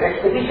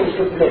 expeditions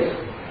took place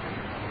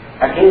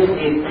against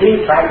the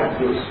 3 tribes of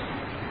Jews.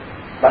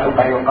 Banu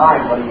Qaynuqa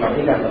and Banu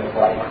Nadir and Banu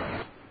Qurayza.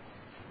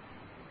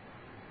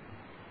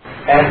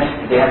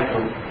 And they had to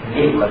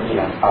leave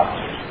Medina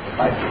after the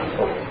fighting was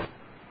over.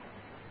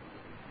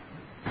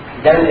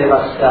 Then there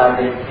was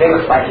the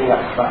famous fighting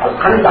of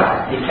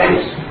Al-Khandaq, the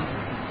trench,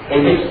 in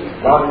which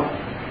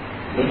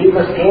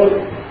non-believers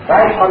came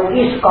right from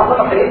the east corner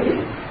of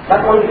Arabia,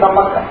 not only from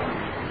Makkah.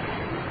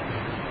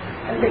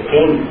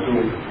 came to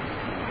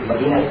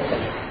Medina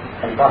itself.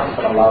 And Prophet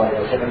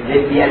ﷺ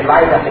did the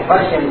advice of the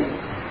Persian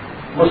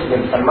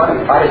Muslim Salman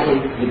al-Farisi,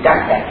 he dug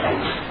that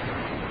trench,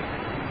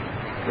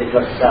 which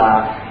was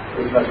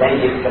very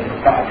difficult to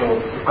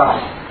cross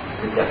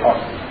with their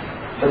forces.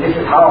 So this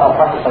is how our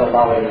Prophet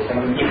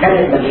ﷺ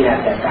defended Medina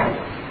at that time.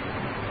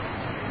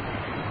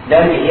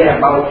 Then we hear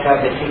about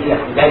the Treaty of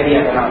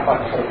Hudaybiyah when our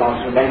Prophet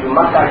ﷺ went to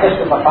Makkah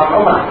just to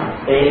perform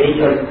Umrah, the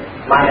ritual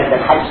minus the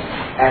Hajj,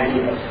 and he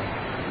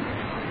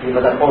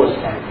was opposed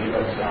and he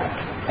was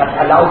not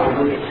allowed to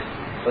do it.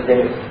 So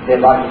there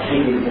was a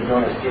treaty which is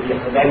known as Treaty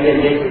of Hudaybiyah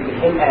made between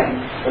him and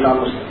the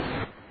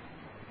non-Muslims.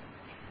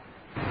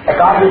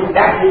 According to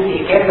that treaty,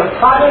 he came the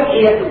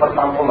following year to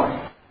perform Umrah.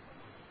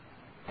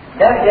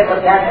 Then there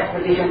was that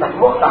expedition of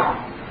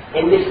Mu'tah,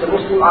 in which the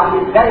Muslim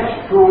army went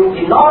to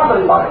the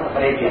northern part of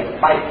Arabia to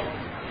fight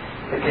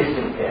the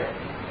Christians there,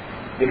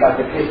 because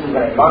the Christians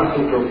were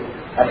advancing to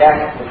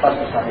attack the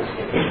first Islamic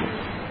state.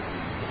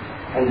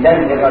 And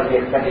then there was the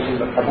expedition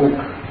of Tabuk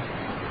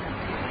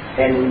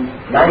in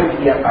 9th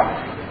year of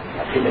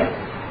Hijrah.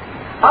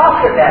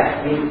 After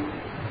that, we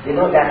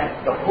know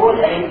that the whole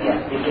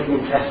Arabia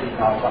became interested in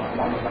our Prophet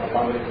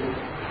Muhammad.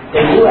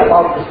 They knew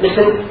about this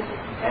mission,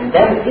 and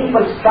then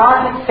people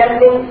started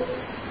sending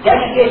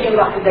delegations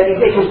after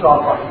delegations to our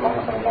Prophet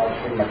Muhammad.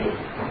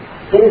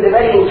 There is a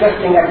very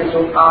interesting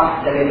episode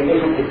of the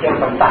delegation that came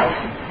from Taif.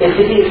 The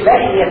city is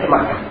very near to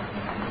Makkah.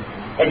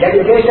 A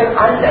delegation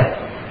under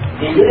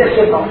the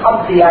leadership of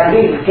Abdi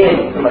Yamil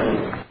came to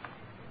Medina.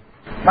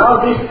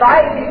 Now these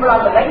Taif people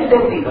are the very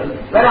same people.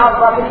 When our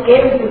Prophet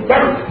came to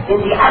them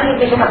in the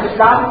early edition of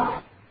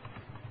Islam,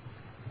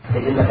 they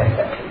did not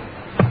accept him.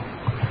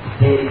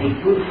 They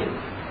refused him.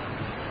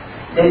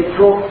 They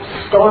threw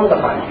stones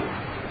upon him.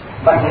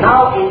 But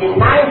now in the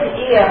 9th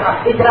year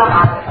of Hijrah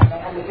after the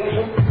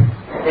delegation,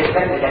 they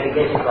sent the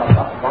delegation to our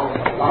Prophet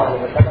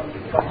Muhammad to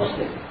become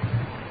Muslim.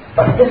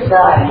 But this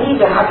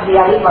leader, Abdi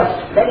Ali, was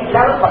very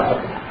clever person.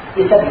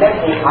 He said, let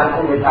me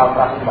argue with our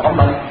Prophet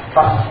Muhammad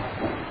first.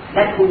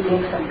 Let me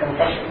take some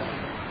concessions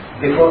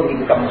before we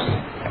become Muslim.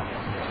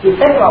 He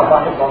said to our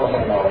Prophet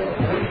Muhammad,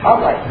 all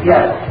right, we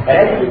are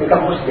ready to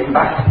become Muslim,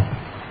 but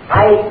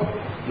I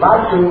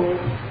want to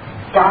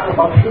talk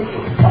about few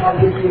things. Some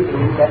of these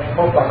things that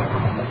spoke of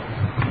Muhammad.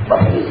 What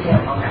do you say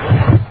about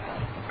that?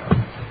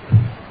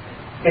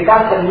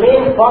 Because the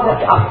main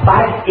product of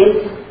science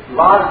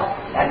was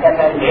at that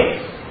time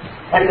grapes.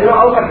 And you know,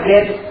 out of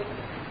grapes,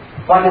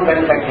 what is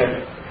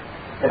manufactured?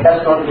 The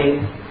best known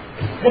thing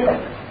is liquor.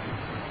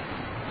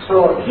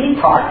 So he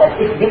thought that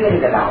if liquor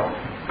is allowed,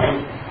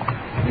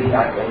 we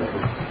are going to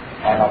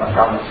have our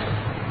promise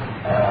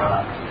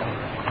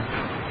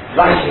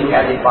flourishing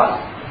as it was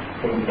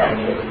in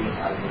January.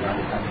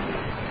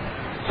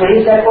 So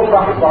he said, oh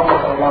Prophet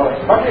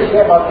Muhammad, what do you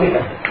say about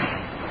liquor?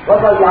 What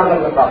was the answer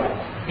of the Prophet?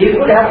 He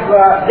could have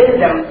billed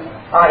them,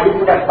 he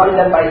could have funded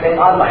them by saying,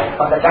 all right,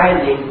 for the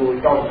time being you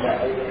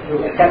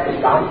accept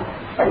Islam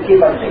and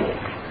keep on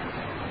drinking.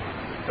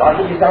 God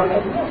is Islam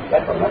said, no,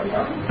 that was not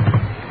Islam.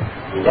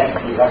 He left,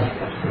 he was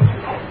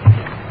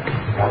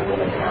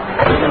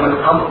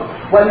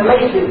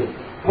والميسر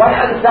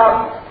والأنصاب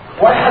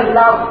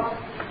والأزلام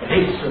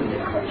رجس من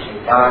عمل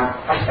الشيطان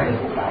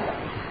فاجتنبوه لعلكم.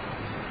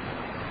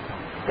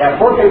 There are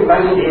 4 things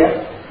mentioned here: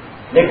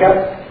 liquor,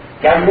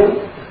 gambling,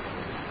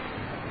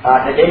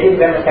 the days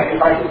when the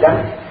sacrifice is done,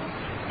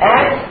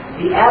 and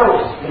the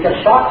arrows which are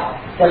shot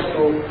just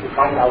to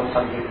find out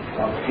something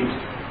on the feast,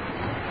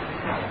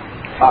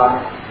 or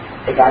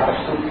a type of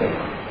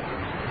soothsayer.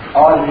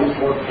 All these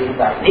 4 things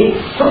are these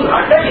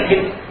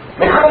delicate.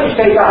 من عمل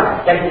الشيطان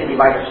definitely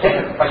by the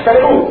second.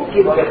 فاجتنبوه,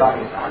 keep away from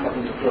it.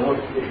 لعلكم تفلحون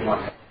if you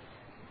want.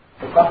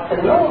 The Prophet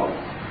said, no,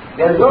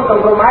 there is no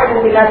compromise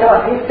in the matter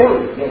of these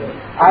things.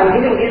 I am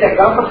giving these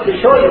examples to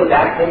show you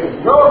that there is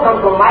no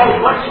compromise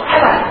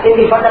whatsoever in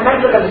the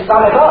fundamentals of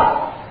Islam at all.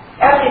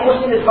 Every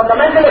Muslim is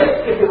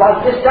fundamentalist. If you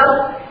want this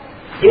done,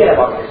 hear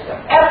about this done.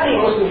 Every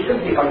Muslim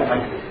should be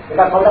fundamentalist.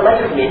 Because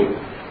fundamentals mean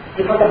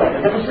the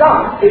fundamentals of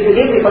Islam. If you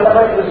leave the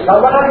fundamentals of Islam,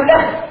 what have you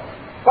left?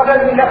 What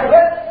have you left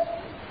with?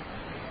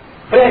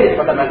 Prayer is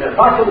fundamental,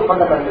 fasting is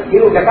fundamental,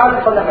 giving zakat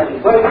is fundamental,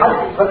 going to Hajj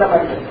is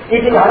fundamental,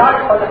 eating halal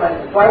is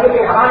fundamental,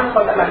 prohibiting haram is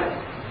fundamental.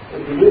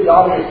 If you leave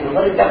all these things,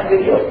 what is left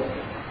with you?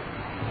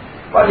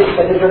 What is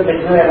the difference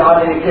between an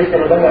ordinary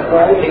Christian who doesn't know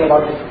anything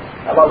about this,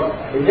 about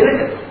his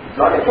religion?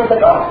 Not a difference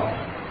at all.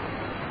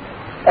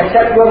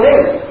 Except your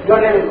name. Your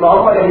name is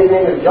Muhammad and his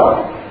name is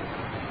John.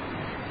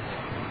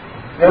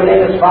 Your name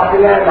is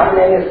Fatima and her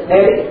name is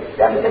Mary.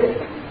 That is the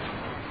difference.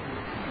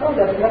 No,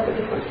 that is not the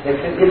difference. The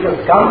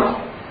difference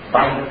comes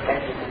by the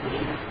practice of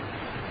belief.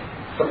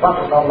 So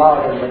Prophet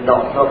said,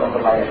 no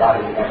compromise at all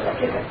in the matter of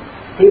liquor.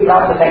 He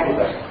brought the second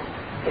question.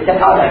 He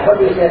said, all right, what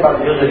do you say about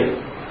usury?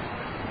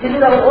 This is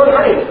our own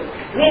money.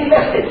 We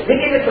invest it. We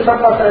give it to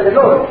some person as a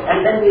loan,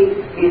 and then we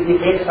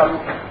take some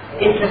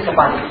interest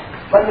upon it.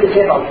 What do you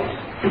say about this?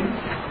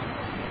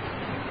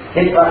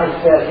 Did Prophet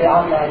say,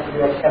 all right,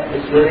 you accept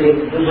this usury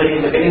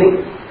in the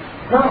beginning?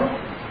 No.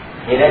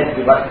 He read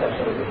the verse of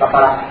Surah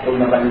Al-Baqarah,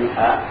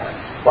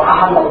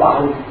 وَأَحَلَّ اللَّهُ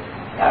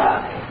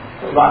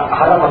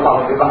وحرم الله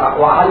الربا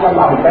وأحل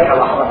الله البيع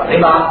وحرم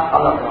الربا.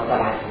 Allah SWT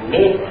has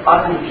made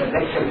earthly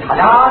transactions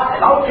halal,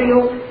 allowed to you,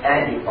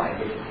 and He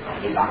prohibited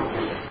riba.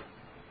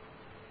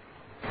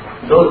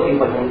 Those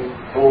people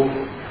who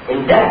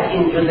indulge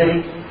in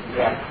usury,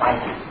 they are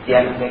fighting, they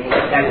are making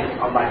a stand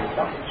on by His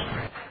knowledge.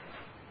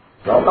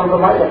 No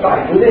compromise at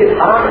all. Usury is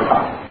haram at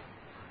all.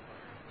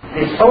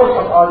 The source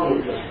of all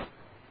evil,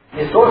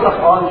 the source of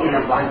all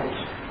inequality,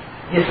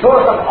 the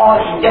source of all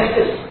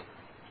injustice.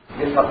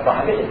 This was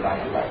prohibited by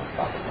Allah.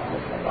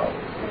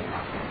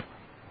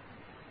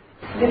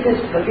 This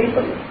is the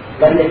people.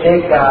 When they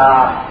take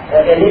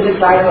a little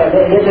time, a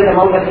little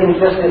amount of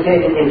interest, they say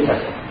it is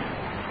interest.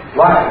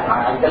 Why?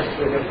 I'm just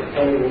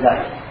telling you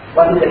that.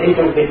 What is the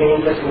difference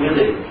between interest and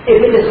usury? If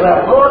it is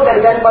more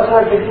than 10%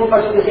 or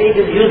 15%, they say it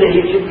is usury,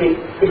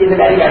 it is a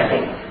very bad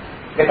thing.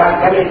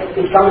 Because when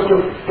it comes to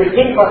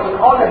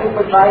 15%, all the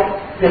people try,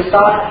 they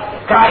start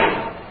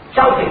crying,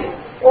 shouting.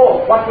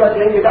 Oh, what you are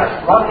doing with us?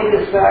 One thing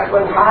is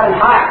going higher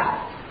and higher.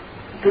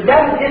 To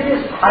them, this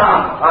is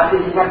haram, or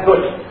this is not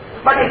good.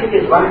 But if it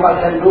is 1%,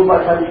 2%, 5%,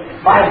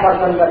 9%,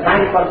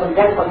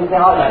 10%,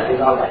 they all right, it's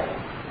all right.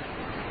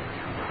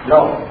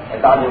 No,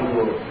 according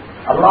to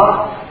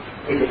Allah,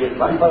 if it is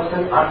 1% or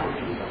 15%,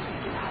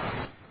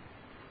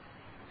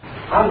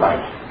 all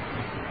right.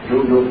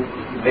 You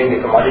bring a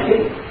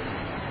commodity,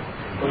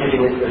 put it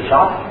in your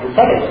shop, and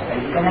sell it, and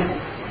you can have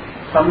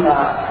some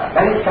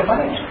benefit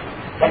upon it.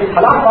 That is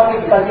halal for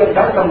you because you have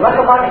done some work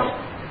about it.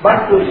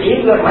 But to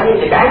leave your money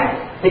in the bank,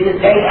 it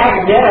is getting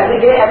added there every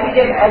day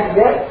added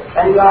there,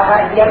 and you are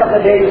at the end of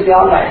the day you say,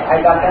 all right, I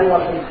got 10%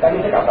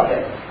 benefit out of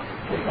it.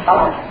 This is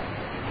haram.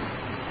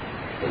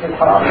 This is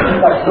haram.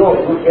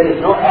 There is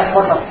no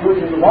effort of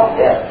you to walk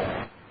there.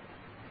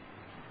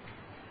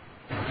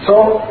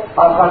 So,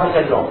 our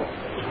Prophet said no.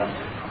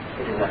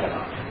 It is not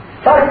allowed.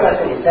 Third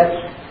question is that,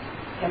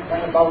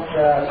 about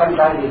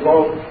sometime we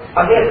go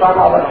away from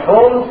our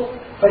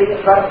homes, for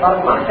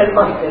months and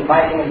months in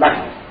fighting and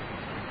battles.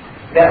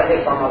 They are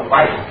away from our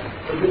wives.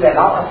 So do they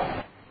allow us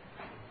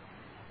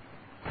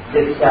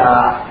this, you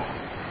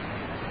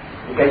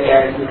can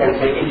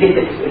say,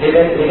 illicit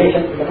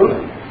relation to the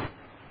woman?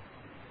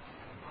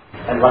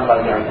 And what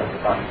was the answer to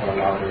the Prophet?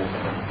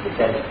 He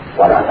said,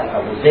 وَلَا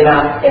تَقْرَبُوا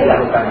الزِّنَا إِنَّهُ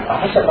كَانَ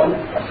فَاحِشَةً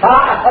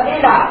وَسَاءَ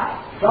سَبِيلًا.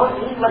 Don't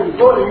even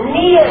go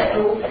near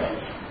to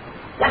it.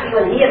 Not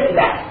even near to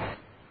that.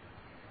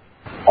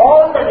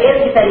 All the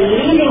ways that are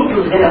leading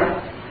to zina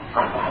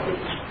are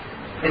prohibited.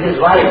 This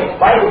is why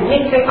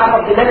mixing up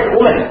of the men and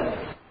women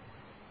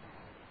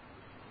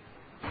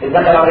is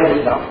not allowed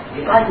in Islam.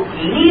 Because it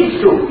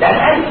leads to that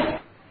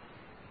end.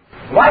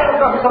 Why the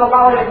Prophet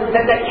ﷺ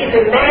said that if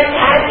a man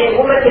and a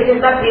woman it is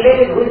not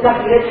related, who is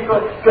not related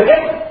to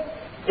him,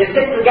 they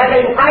sit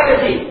together in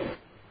privacy.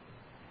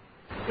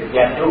 If they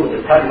are two,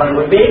 the third one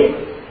would be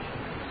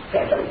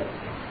Satan.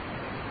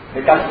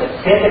 Because the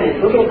Satan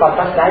is looking for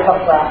such type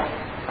of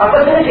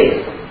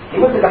opportunities. He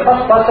would be the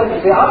first person to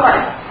say, all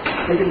right,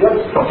 this is your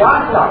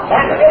chance now,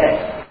 stand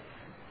away.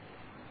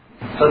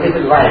 So this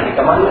is why the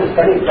commandment is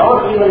telling,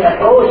 don't even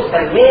approach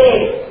the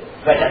maid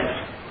women.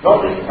 No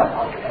places are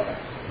altogether.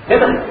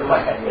 Women, you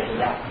must have your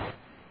hijab.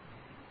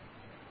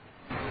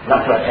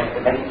 Not to attempt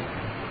the men.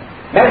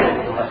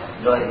 Men, you must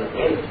lower your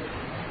gaze.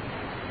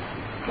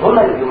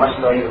 Women, you must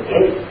lower your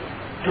gaze.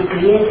 To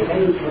create a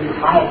very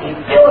purified,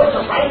 pure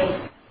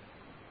society.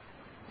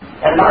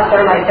 And last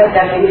time I said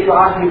that if you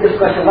ask me this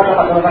question, what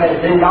Allah Subhanahu wa Ta'ala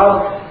is doing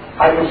now?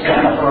 I will say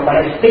Allah Subhanahu wa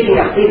Ta'ala is speaking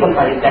of people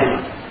for His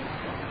Jannah.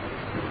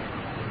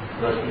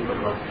 Those people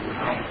who are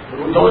purified.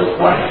 Those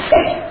who are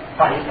fit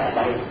for His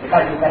paradise.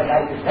 Because His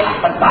paradise is very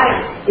purified,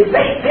 it's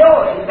very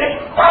pure, it's very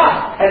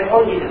fast. And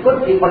only the good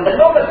people, the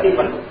noble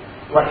people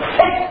who are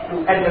fit to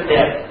enter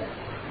there,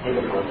 they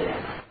will go there.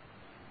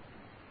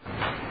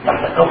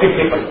 Not the crooked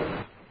people.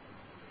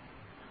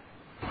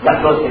 Not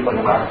those people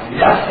who are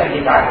lust and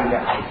desire in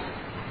their eyes.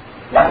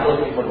 Not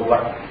those people who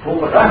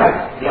would run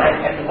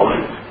behind every woman.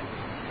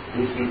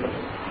 These people,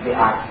 they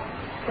are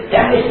the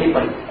Jannah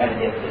people, and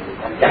they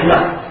are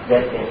Jannah,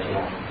 their place,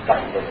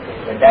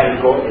 the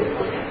devil go, they go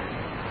there.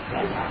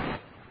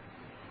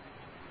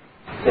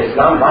 So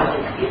Islam wants to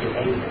create a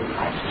very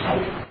purified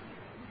society.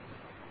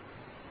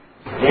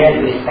 Where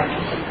you respect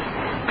yourself,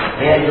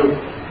 where you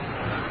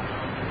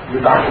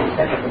got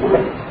respect of the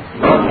woman, you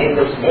don't make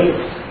those slaves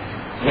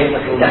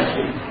of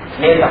industry,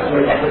 slaves of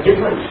your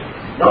advertisements.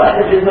 No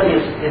advertisement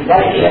is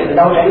very here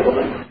without any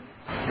woman.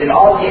 With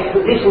all the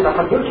exposition of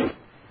her beauty.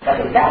 That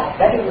is that.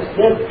 That is the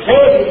slave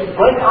trade which is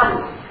going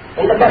on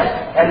in the West.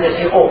 And they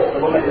say, oh, the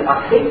woman is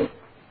not free.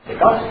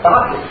 Because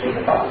God is free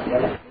at all.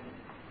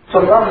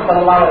 So Prophet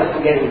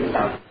ﷺ gave him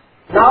Islam.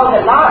 Now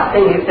the last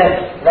thing he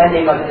said when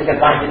he was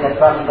disadvantaged that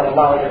Prophet ﷺ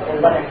was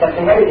not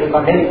accepting anything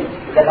from him.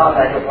 He said, now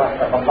I have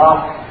Prophet of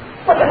Allah.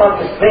 What about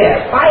this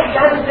prayer? 5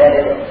 times a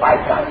day.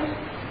 5 times.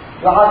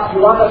 You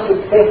want us to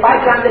pray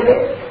 5 times a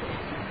day?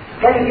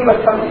 Can you give us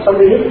some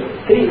relief?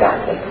 3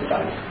 times, 2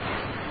 times.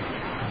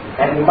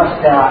 And you must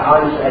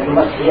answer, you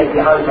must hear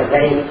the answer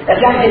very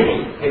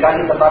attentively.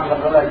 Because if the Prophet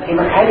has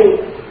given any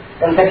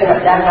concession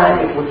at that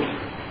time, it would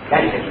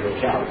benefit you,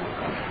 inshallah.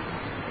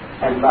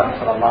 And Prophet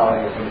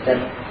ﷺ said,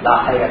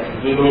 La khayra fi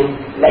dinin,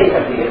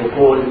 laysa fi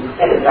rukul.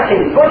 There is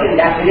nothing good in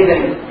that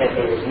religion, that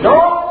there is no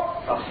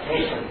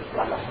prostration to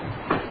Allah.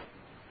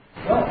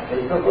 No, there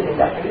is no good in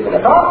that religion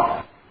at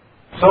all.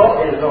 So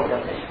there is no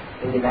prostration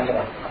in the matter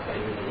of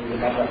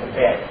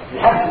prayer. You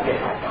have to get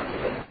high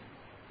confidence.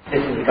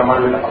 This is the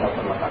commandment of Allah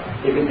subhanahu wa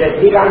ta'ala. If you say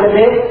 3 times a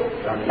day,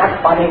 you are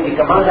not following the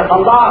command of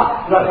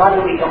Allah, you are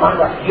following the command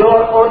of your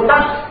own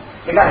nafs.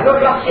 Because your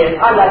nafs says,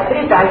 Allah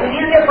 3 times is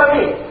easier for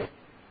me.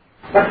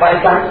 Not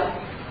 5 times.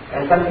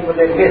 And some people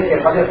they miss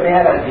their Fajr prayer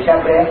and Isha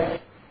prayer.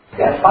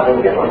 They are following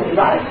their own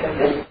desires like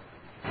this.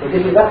 So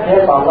this is not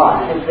prayer for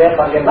Allah, this is prayer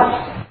for their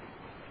nafs.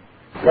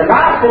 The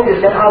last thing is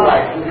that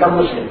Allah, you become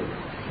Muslim.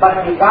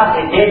 But you got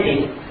a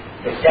deity,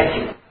 a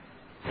statue.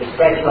 The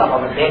statue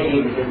of a deity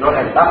which is known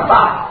as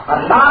Dabba, a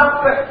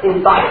lamp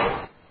in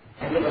fire.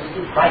 And they must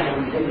keep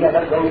fighting because we are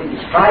not going to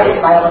destroy it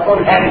by our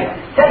own hand.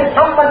 Send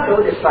someone to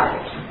destroy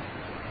it.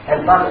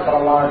 And Prophet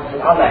ﷺ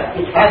said, Allah,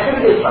 it has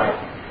to be destroyed.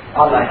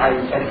 Allah, I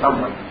will send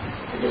someone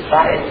to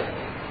destroy it.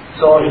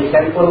 So he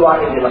sent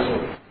Urwa ibn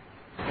Mas'ud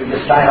to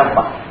destroy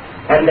Rabbah.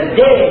 And the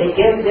day he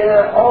came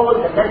there, all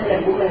the men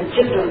and women and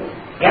children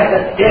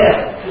gathered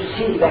there to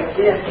see that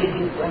they are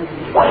taking going to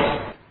destroy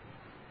it.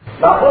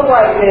 Now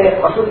Urwa ibn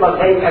Mas'ud was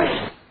very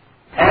anxious.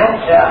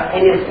 And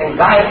in his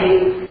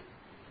anxiety,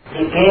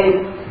 he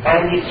came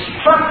and he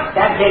struck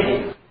that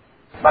lady.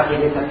 But he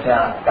did not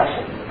touch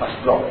it in the first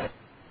blow.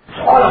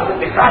 So all of them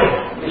they cried,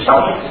 they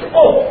shouted, they said,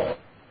 oh!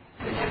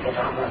 They said that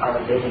our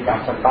lady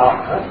got some power,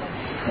 huh?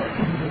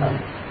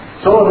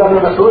 So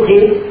Ibn Mas'ud, he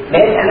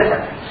made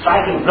another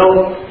striking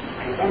blow,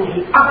 and then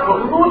he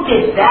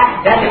uprooted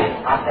that devil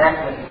of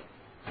that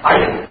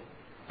iron,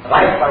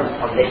 right from the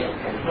foundation,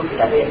 and took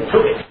it away and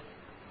took it.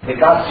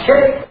 Because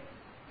shirk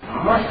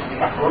must be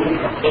uprooted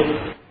from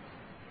it.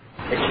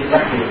 It should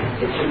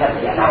not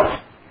be allowed.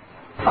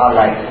 All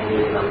like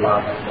in Allah,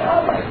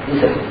 all like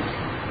this is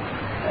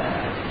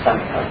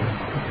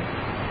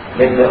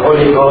with the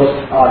Holy Ghost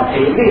or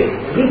we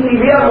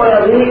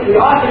are believing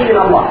in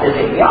Allah, they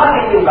say, we are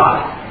believing in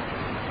God.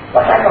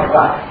 What type of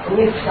God?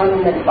 Who is Son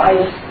and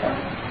Vice?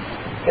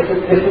 This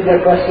is the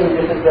question,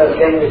 this is the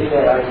thing which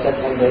I said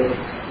one day,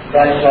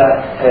 that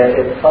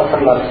if a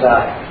person was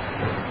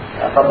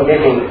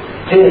propagating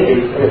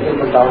Trinity in a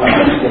simple town of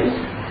Muslims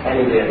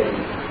anywhere in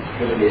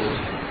the Middle East,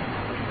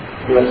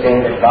 he was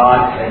saying that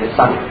God and the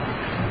Son,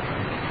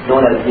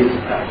 known as Jesus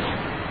Christ.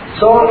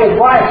 So a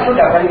boy stood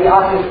up and he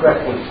asked his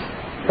questions.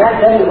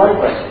 Then tell me one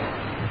question.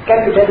 Can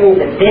you tell me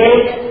the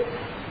date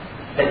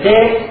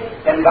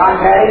when God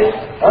marries?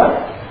 Huh?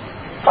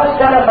 First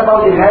tell us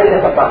about the marriage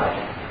of the Prophet.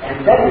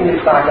 And then we will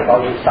start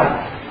about his son.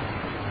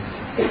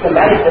 If the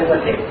marriage does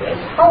not take place,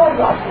 how are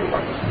you asking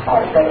about this?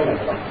 How are you telling us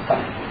about the son?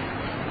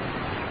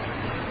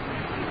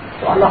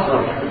 So Allah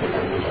subhanahu wa ta'ala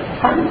says, the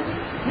son.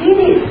 We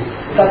need.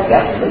 Because we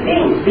are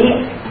human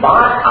beings.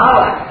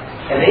 Our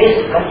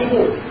race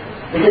continues.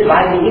 This is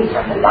why we need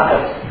sons and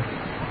daughters.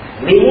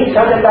 We need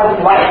sons and daughters.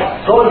 Why?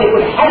 So they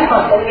could help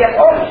us when we are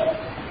old.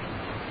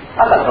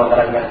 Allah subhanahu wa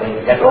ta'ala is not going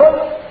to get old.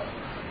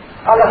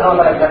 Allah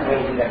subhanahu wa ta'ala is not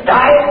going to get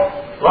die.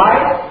 Why?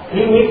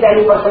 He needs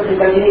any person to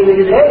continue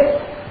with his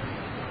race.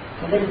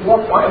 So there is no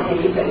point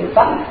in him and his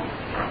son.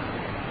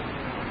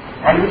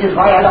 And this is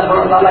why Allah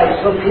subhanahu wa ta'ala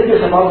is so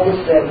furious about this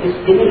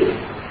belief.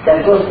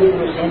 That those people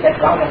who say that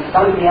God and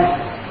Son,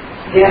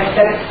 they have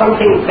said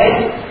something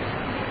very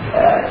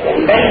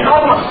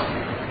enormous.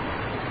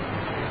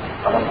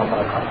 Allah subhanahu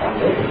wa ta'ala can't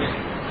believe it.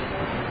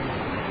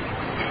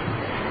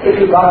 If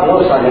you got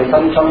no son and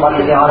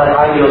somebody say,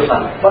 I'm your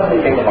son, what do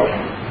you think about him?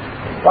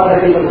 What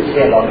do people will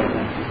say about him?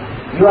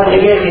 You are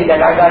negating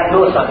that I got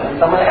no son, and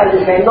someone else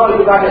is saying, no,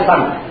 you got a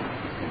son.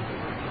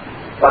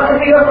 What will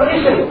be your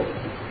position?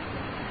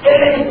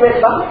 Illegitimate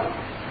son.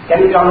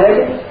 Can you tolerate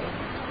it?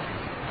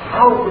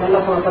 How could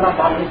Allah subhanahu wa ta'ala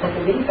tolerate such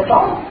a belief at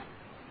all?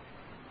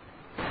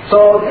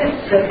 So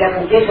this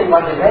application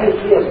was a very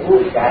clear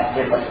proof that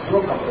there was no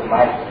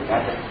compromise in the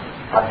matter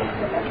of this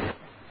humanity.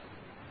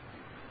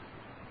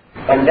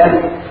 And then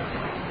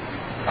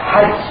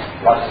Hajj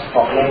was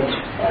proclaimed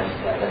as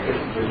the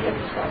fifth duty of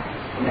Islam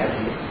in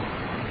every year.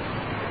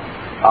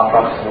 Our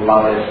Prophet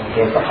ﷺ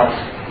came for Hajj.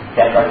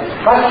 That was his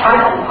first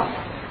Hajj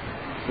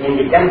in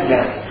the 10th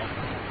year.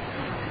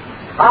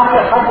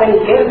 After Hajj, when he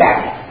came back,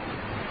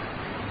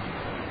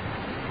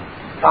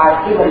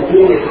 even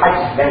during his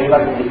Hajj, when he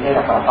was in the plain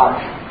of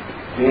Arafat,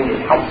 during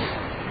his Hajj,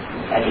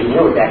 and he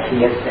knew that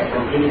he has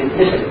completed his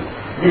mission.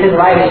 This is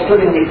why he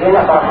stood in the plain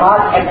of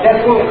Arafat,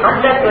 addressing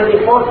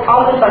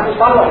 124,000 of his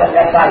followers at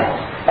that time,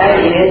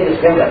 and he raised his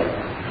finger.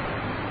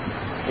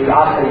 He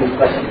asked them this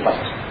question first.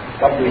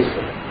 What do you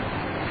say?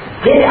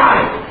 Did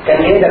I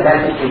convey the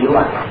message to you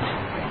or not?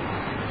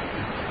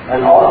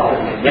 And all of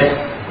them said, yes,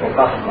 O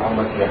Prophet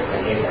Muhammad, you have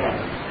conveyed the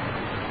message.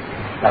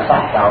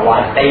 Nasahta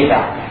wa Astaida,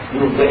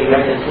 you were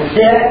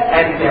sincere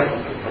and you have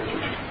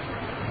completed.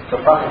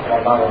 So Prophet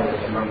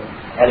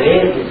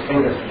raised his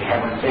fingers to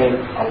heaven saying,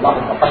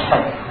 Allahumma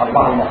fashhad,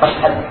 Allahumma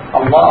fashhad,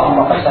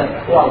 Allahumma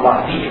fashhad, O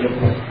Allah, be a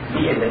witness,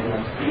 be a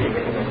witness, be a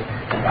witness.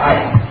 And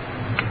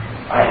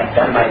I have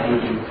done my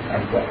duty,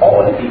 and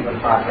all the people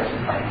are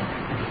justified.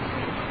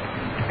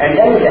 And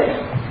then he says,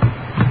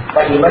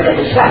 but he was a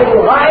deciding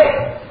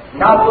right.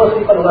 Now those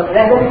people who are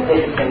present,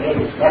 they should convey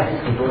this message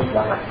to those who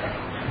are not present.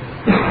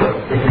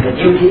 This is a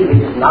duty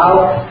which is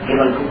now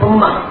given to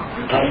Ummah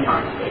to carry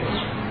on this.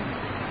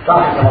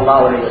 Prophet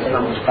ﷺ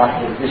was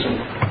starting his mission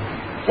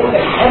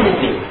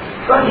single-handedly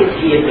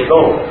 23 years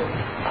ago.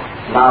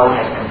 Now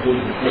has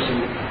completed his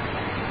mission.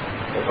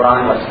 The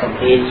Quran was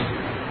complete.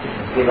 It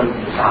was given to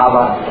the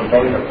Sahaba, the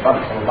companions of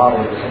Prophet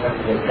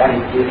ﷺ. He has done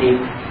his duty.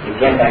 He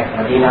came back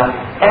to Medina.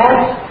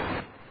 And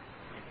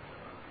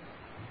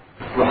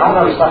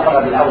Muharram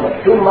Safar al-Awwal,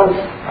 2 months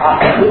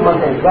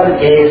and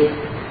 12 days,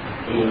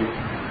 he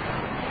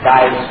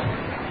died.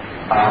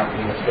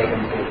 He was taken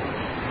to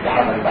the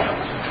heaven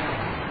battles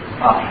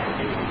after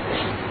the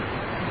mission.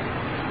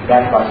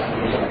 That was the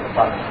mission of the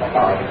Prophet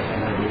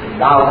ﷺ. It is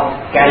now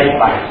carried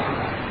by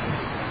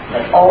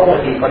that all the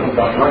people who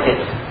don't know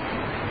it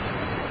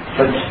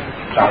should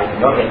try to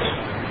know it.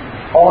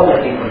 All the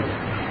people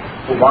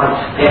who want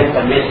their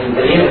salvation,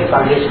 the real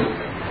salvation,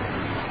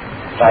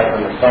 try to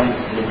understand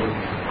this religion,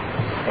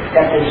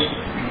 accept it,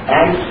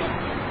 and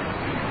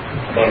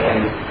they can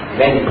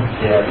win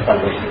their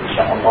salvation,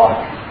 inshaAllah.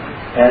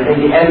 And in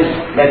the end,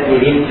 let me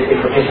read the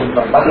quotation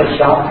from Badr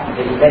Shah.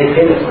 It is a very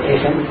famous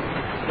quotation,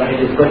 but it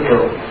is good to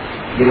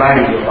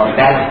remind you of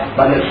that.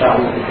 Badr Shah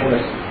was the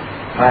famous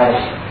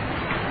Irish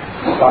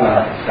scholar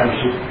of this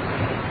country.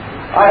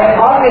 I have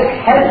always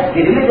held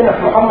the religion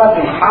of Muhammad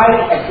in high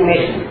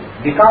estimation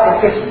because of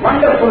its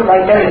wonderful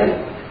vitality.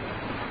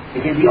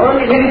 It is the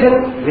only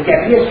religion which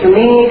appears to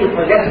me to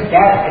possess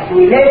that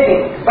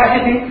assimilating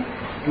capacity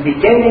to the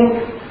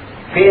changing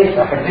phase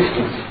of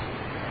existence,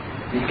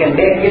 which can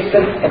make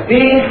itself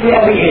appeal to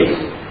every age.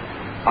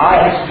 I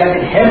have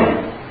studied him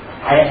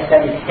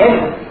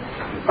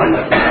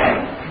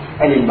understand,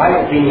 and in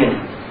my opinion,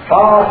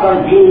 far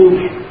from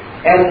being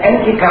an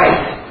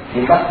antichrist, he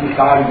must be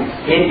called the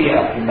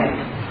savior of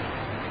humanity.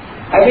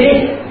 I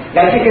believe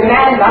that if a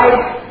man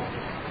like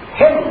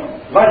him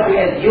were to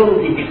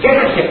assume the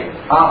dictatorship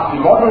of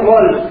the modern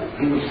world,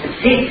 he would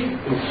succeed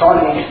in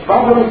solving its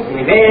problems in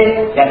a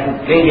way that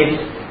would bring it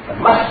the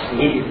much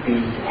needed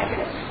peace and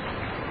happiness.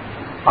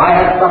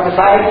 I have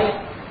prophesied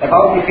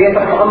about the faith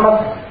of Muhammad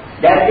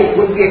that it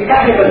would be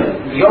acceptable to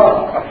the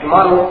Europe of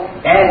tomorrow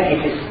as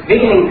it is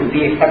beginning to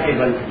be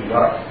acceptable to the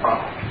Europe of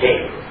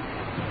today.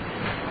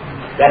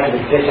 That is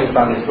a quotation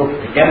from his book,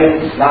 The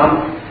Devil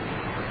Islam.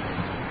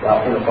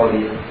 وأقول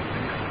قولي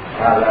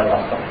هذا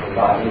وأستغفر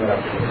الله لي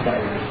ولكم ولسائر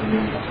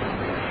المسلمين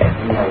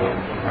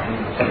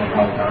صلى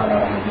الله تعالى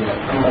على نبينا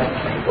محمد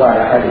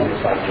وعلى آله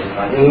وصحبه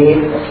أجمعين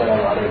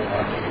والسلام عليكم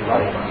ورحمة الله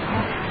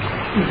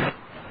وبركاته.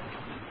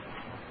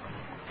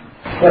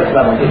 Yes,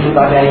 Brother, if you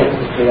got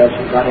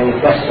any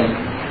question,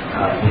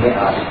 you may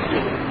ask.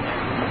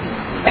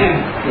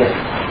 Yes.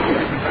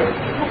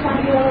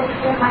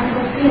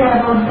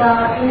 About the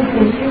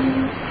immigration,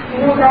 you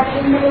know that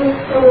immigrants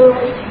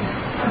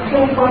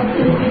obtain for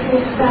the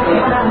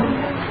haram.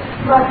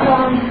 But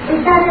is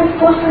that a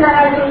question that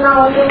I do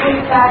now is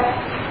that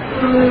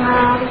the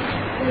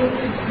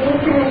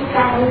internet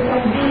can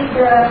beat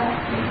the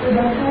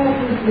poor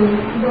people,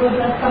 those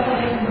that suffer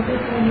in the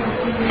people in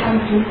the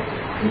country.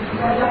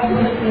 That's like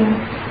what it is.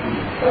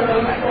 So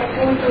that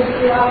seems to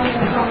be out in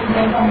the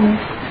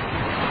government.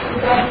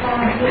 That's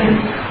kind of thing.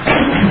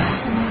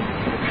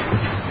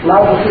 Now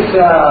this is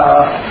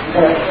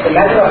a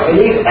matter of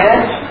belief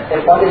and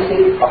a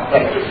policy of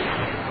practice.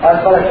 As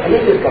far as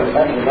belief is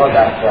concerned, we know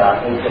that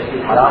interest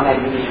is haram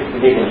and we should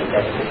believe in it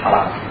that it is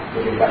haram.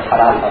 It is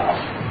halal for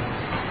us.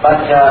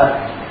 But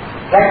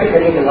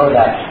practically we know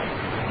that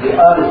we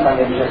earn some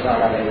interest on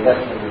our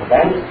investment in the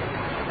bank,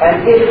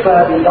 and if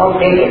we don't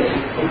take it,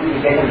 it will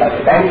be taken by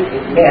the bank,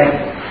 it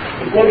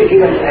may be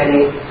given to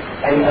any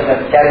other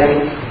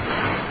charity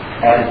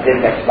as this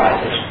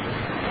exploitation.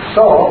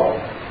 So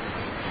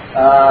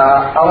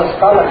our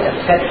scholars have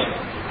said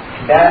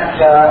that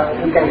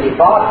you can be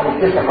bought with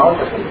this amount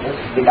of interest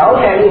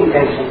without any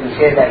intention to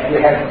say that you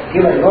have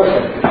given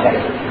yourself to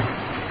charity.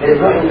 There is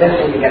no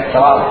intention to get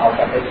sawab out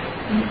of it,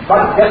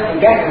 but just to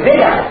get rid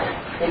of it.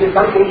 It is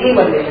something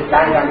evil that is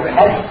lying on your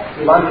head,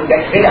 you want to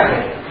get rid of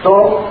it. So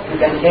you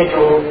can say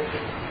to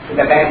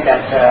the bank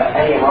that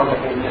any amount of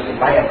interest in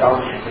my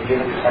account should be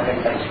given to certain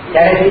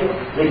charity,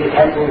 which is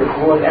helping the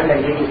poor and the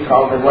needy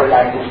throughout the world,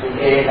 like Muslim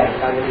Aid, like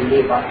Islamic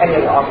Relief, or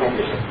any other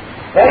organization.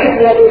 Very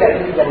clearly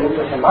that this is an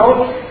interest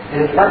amount.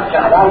 This is not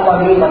halal for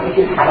me, but it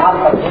is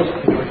halal for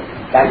those people.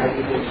 Like the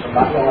people in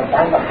Somalia or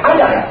time of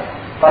hunger.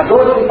 For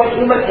those people,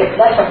 even a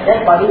flesh of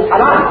dead body is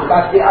halal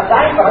because they are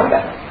dying for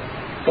hunger.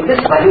 So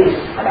this money is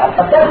halal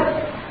for them.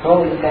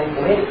 So you can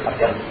donate for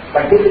them.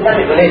 But this is not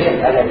a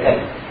donation, as I said.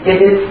 This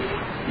is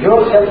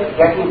yourself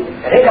getting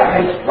rid of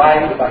it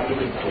while you are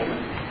giving to him.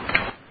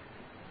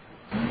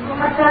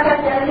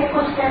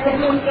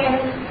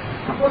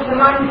 Put the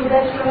money to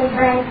the student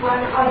bank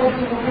when other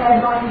people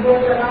have on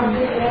those around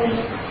this area,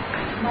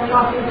 but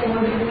not even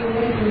able to do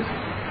it.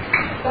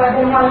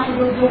 then why should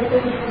we get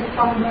permission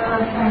from the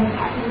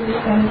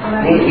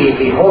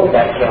We hope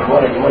that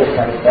more and more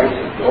Islamic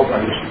countries to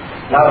open.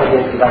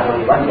 Nowadays we got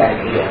only one guy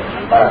here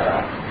in Baraka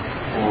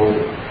who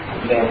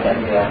claims that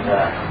they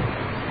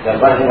are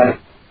working on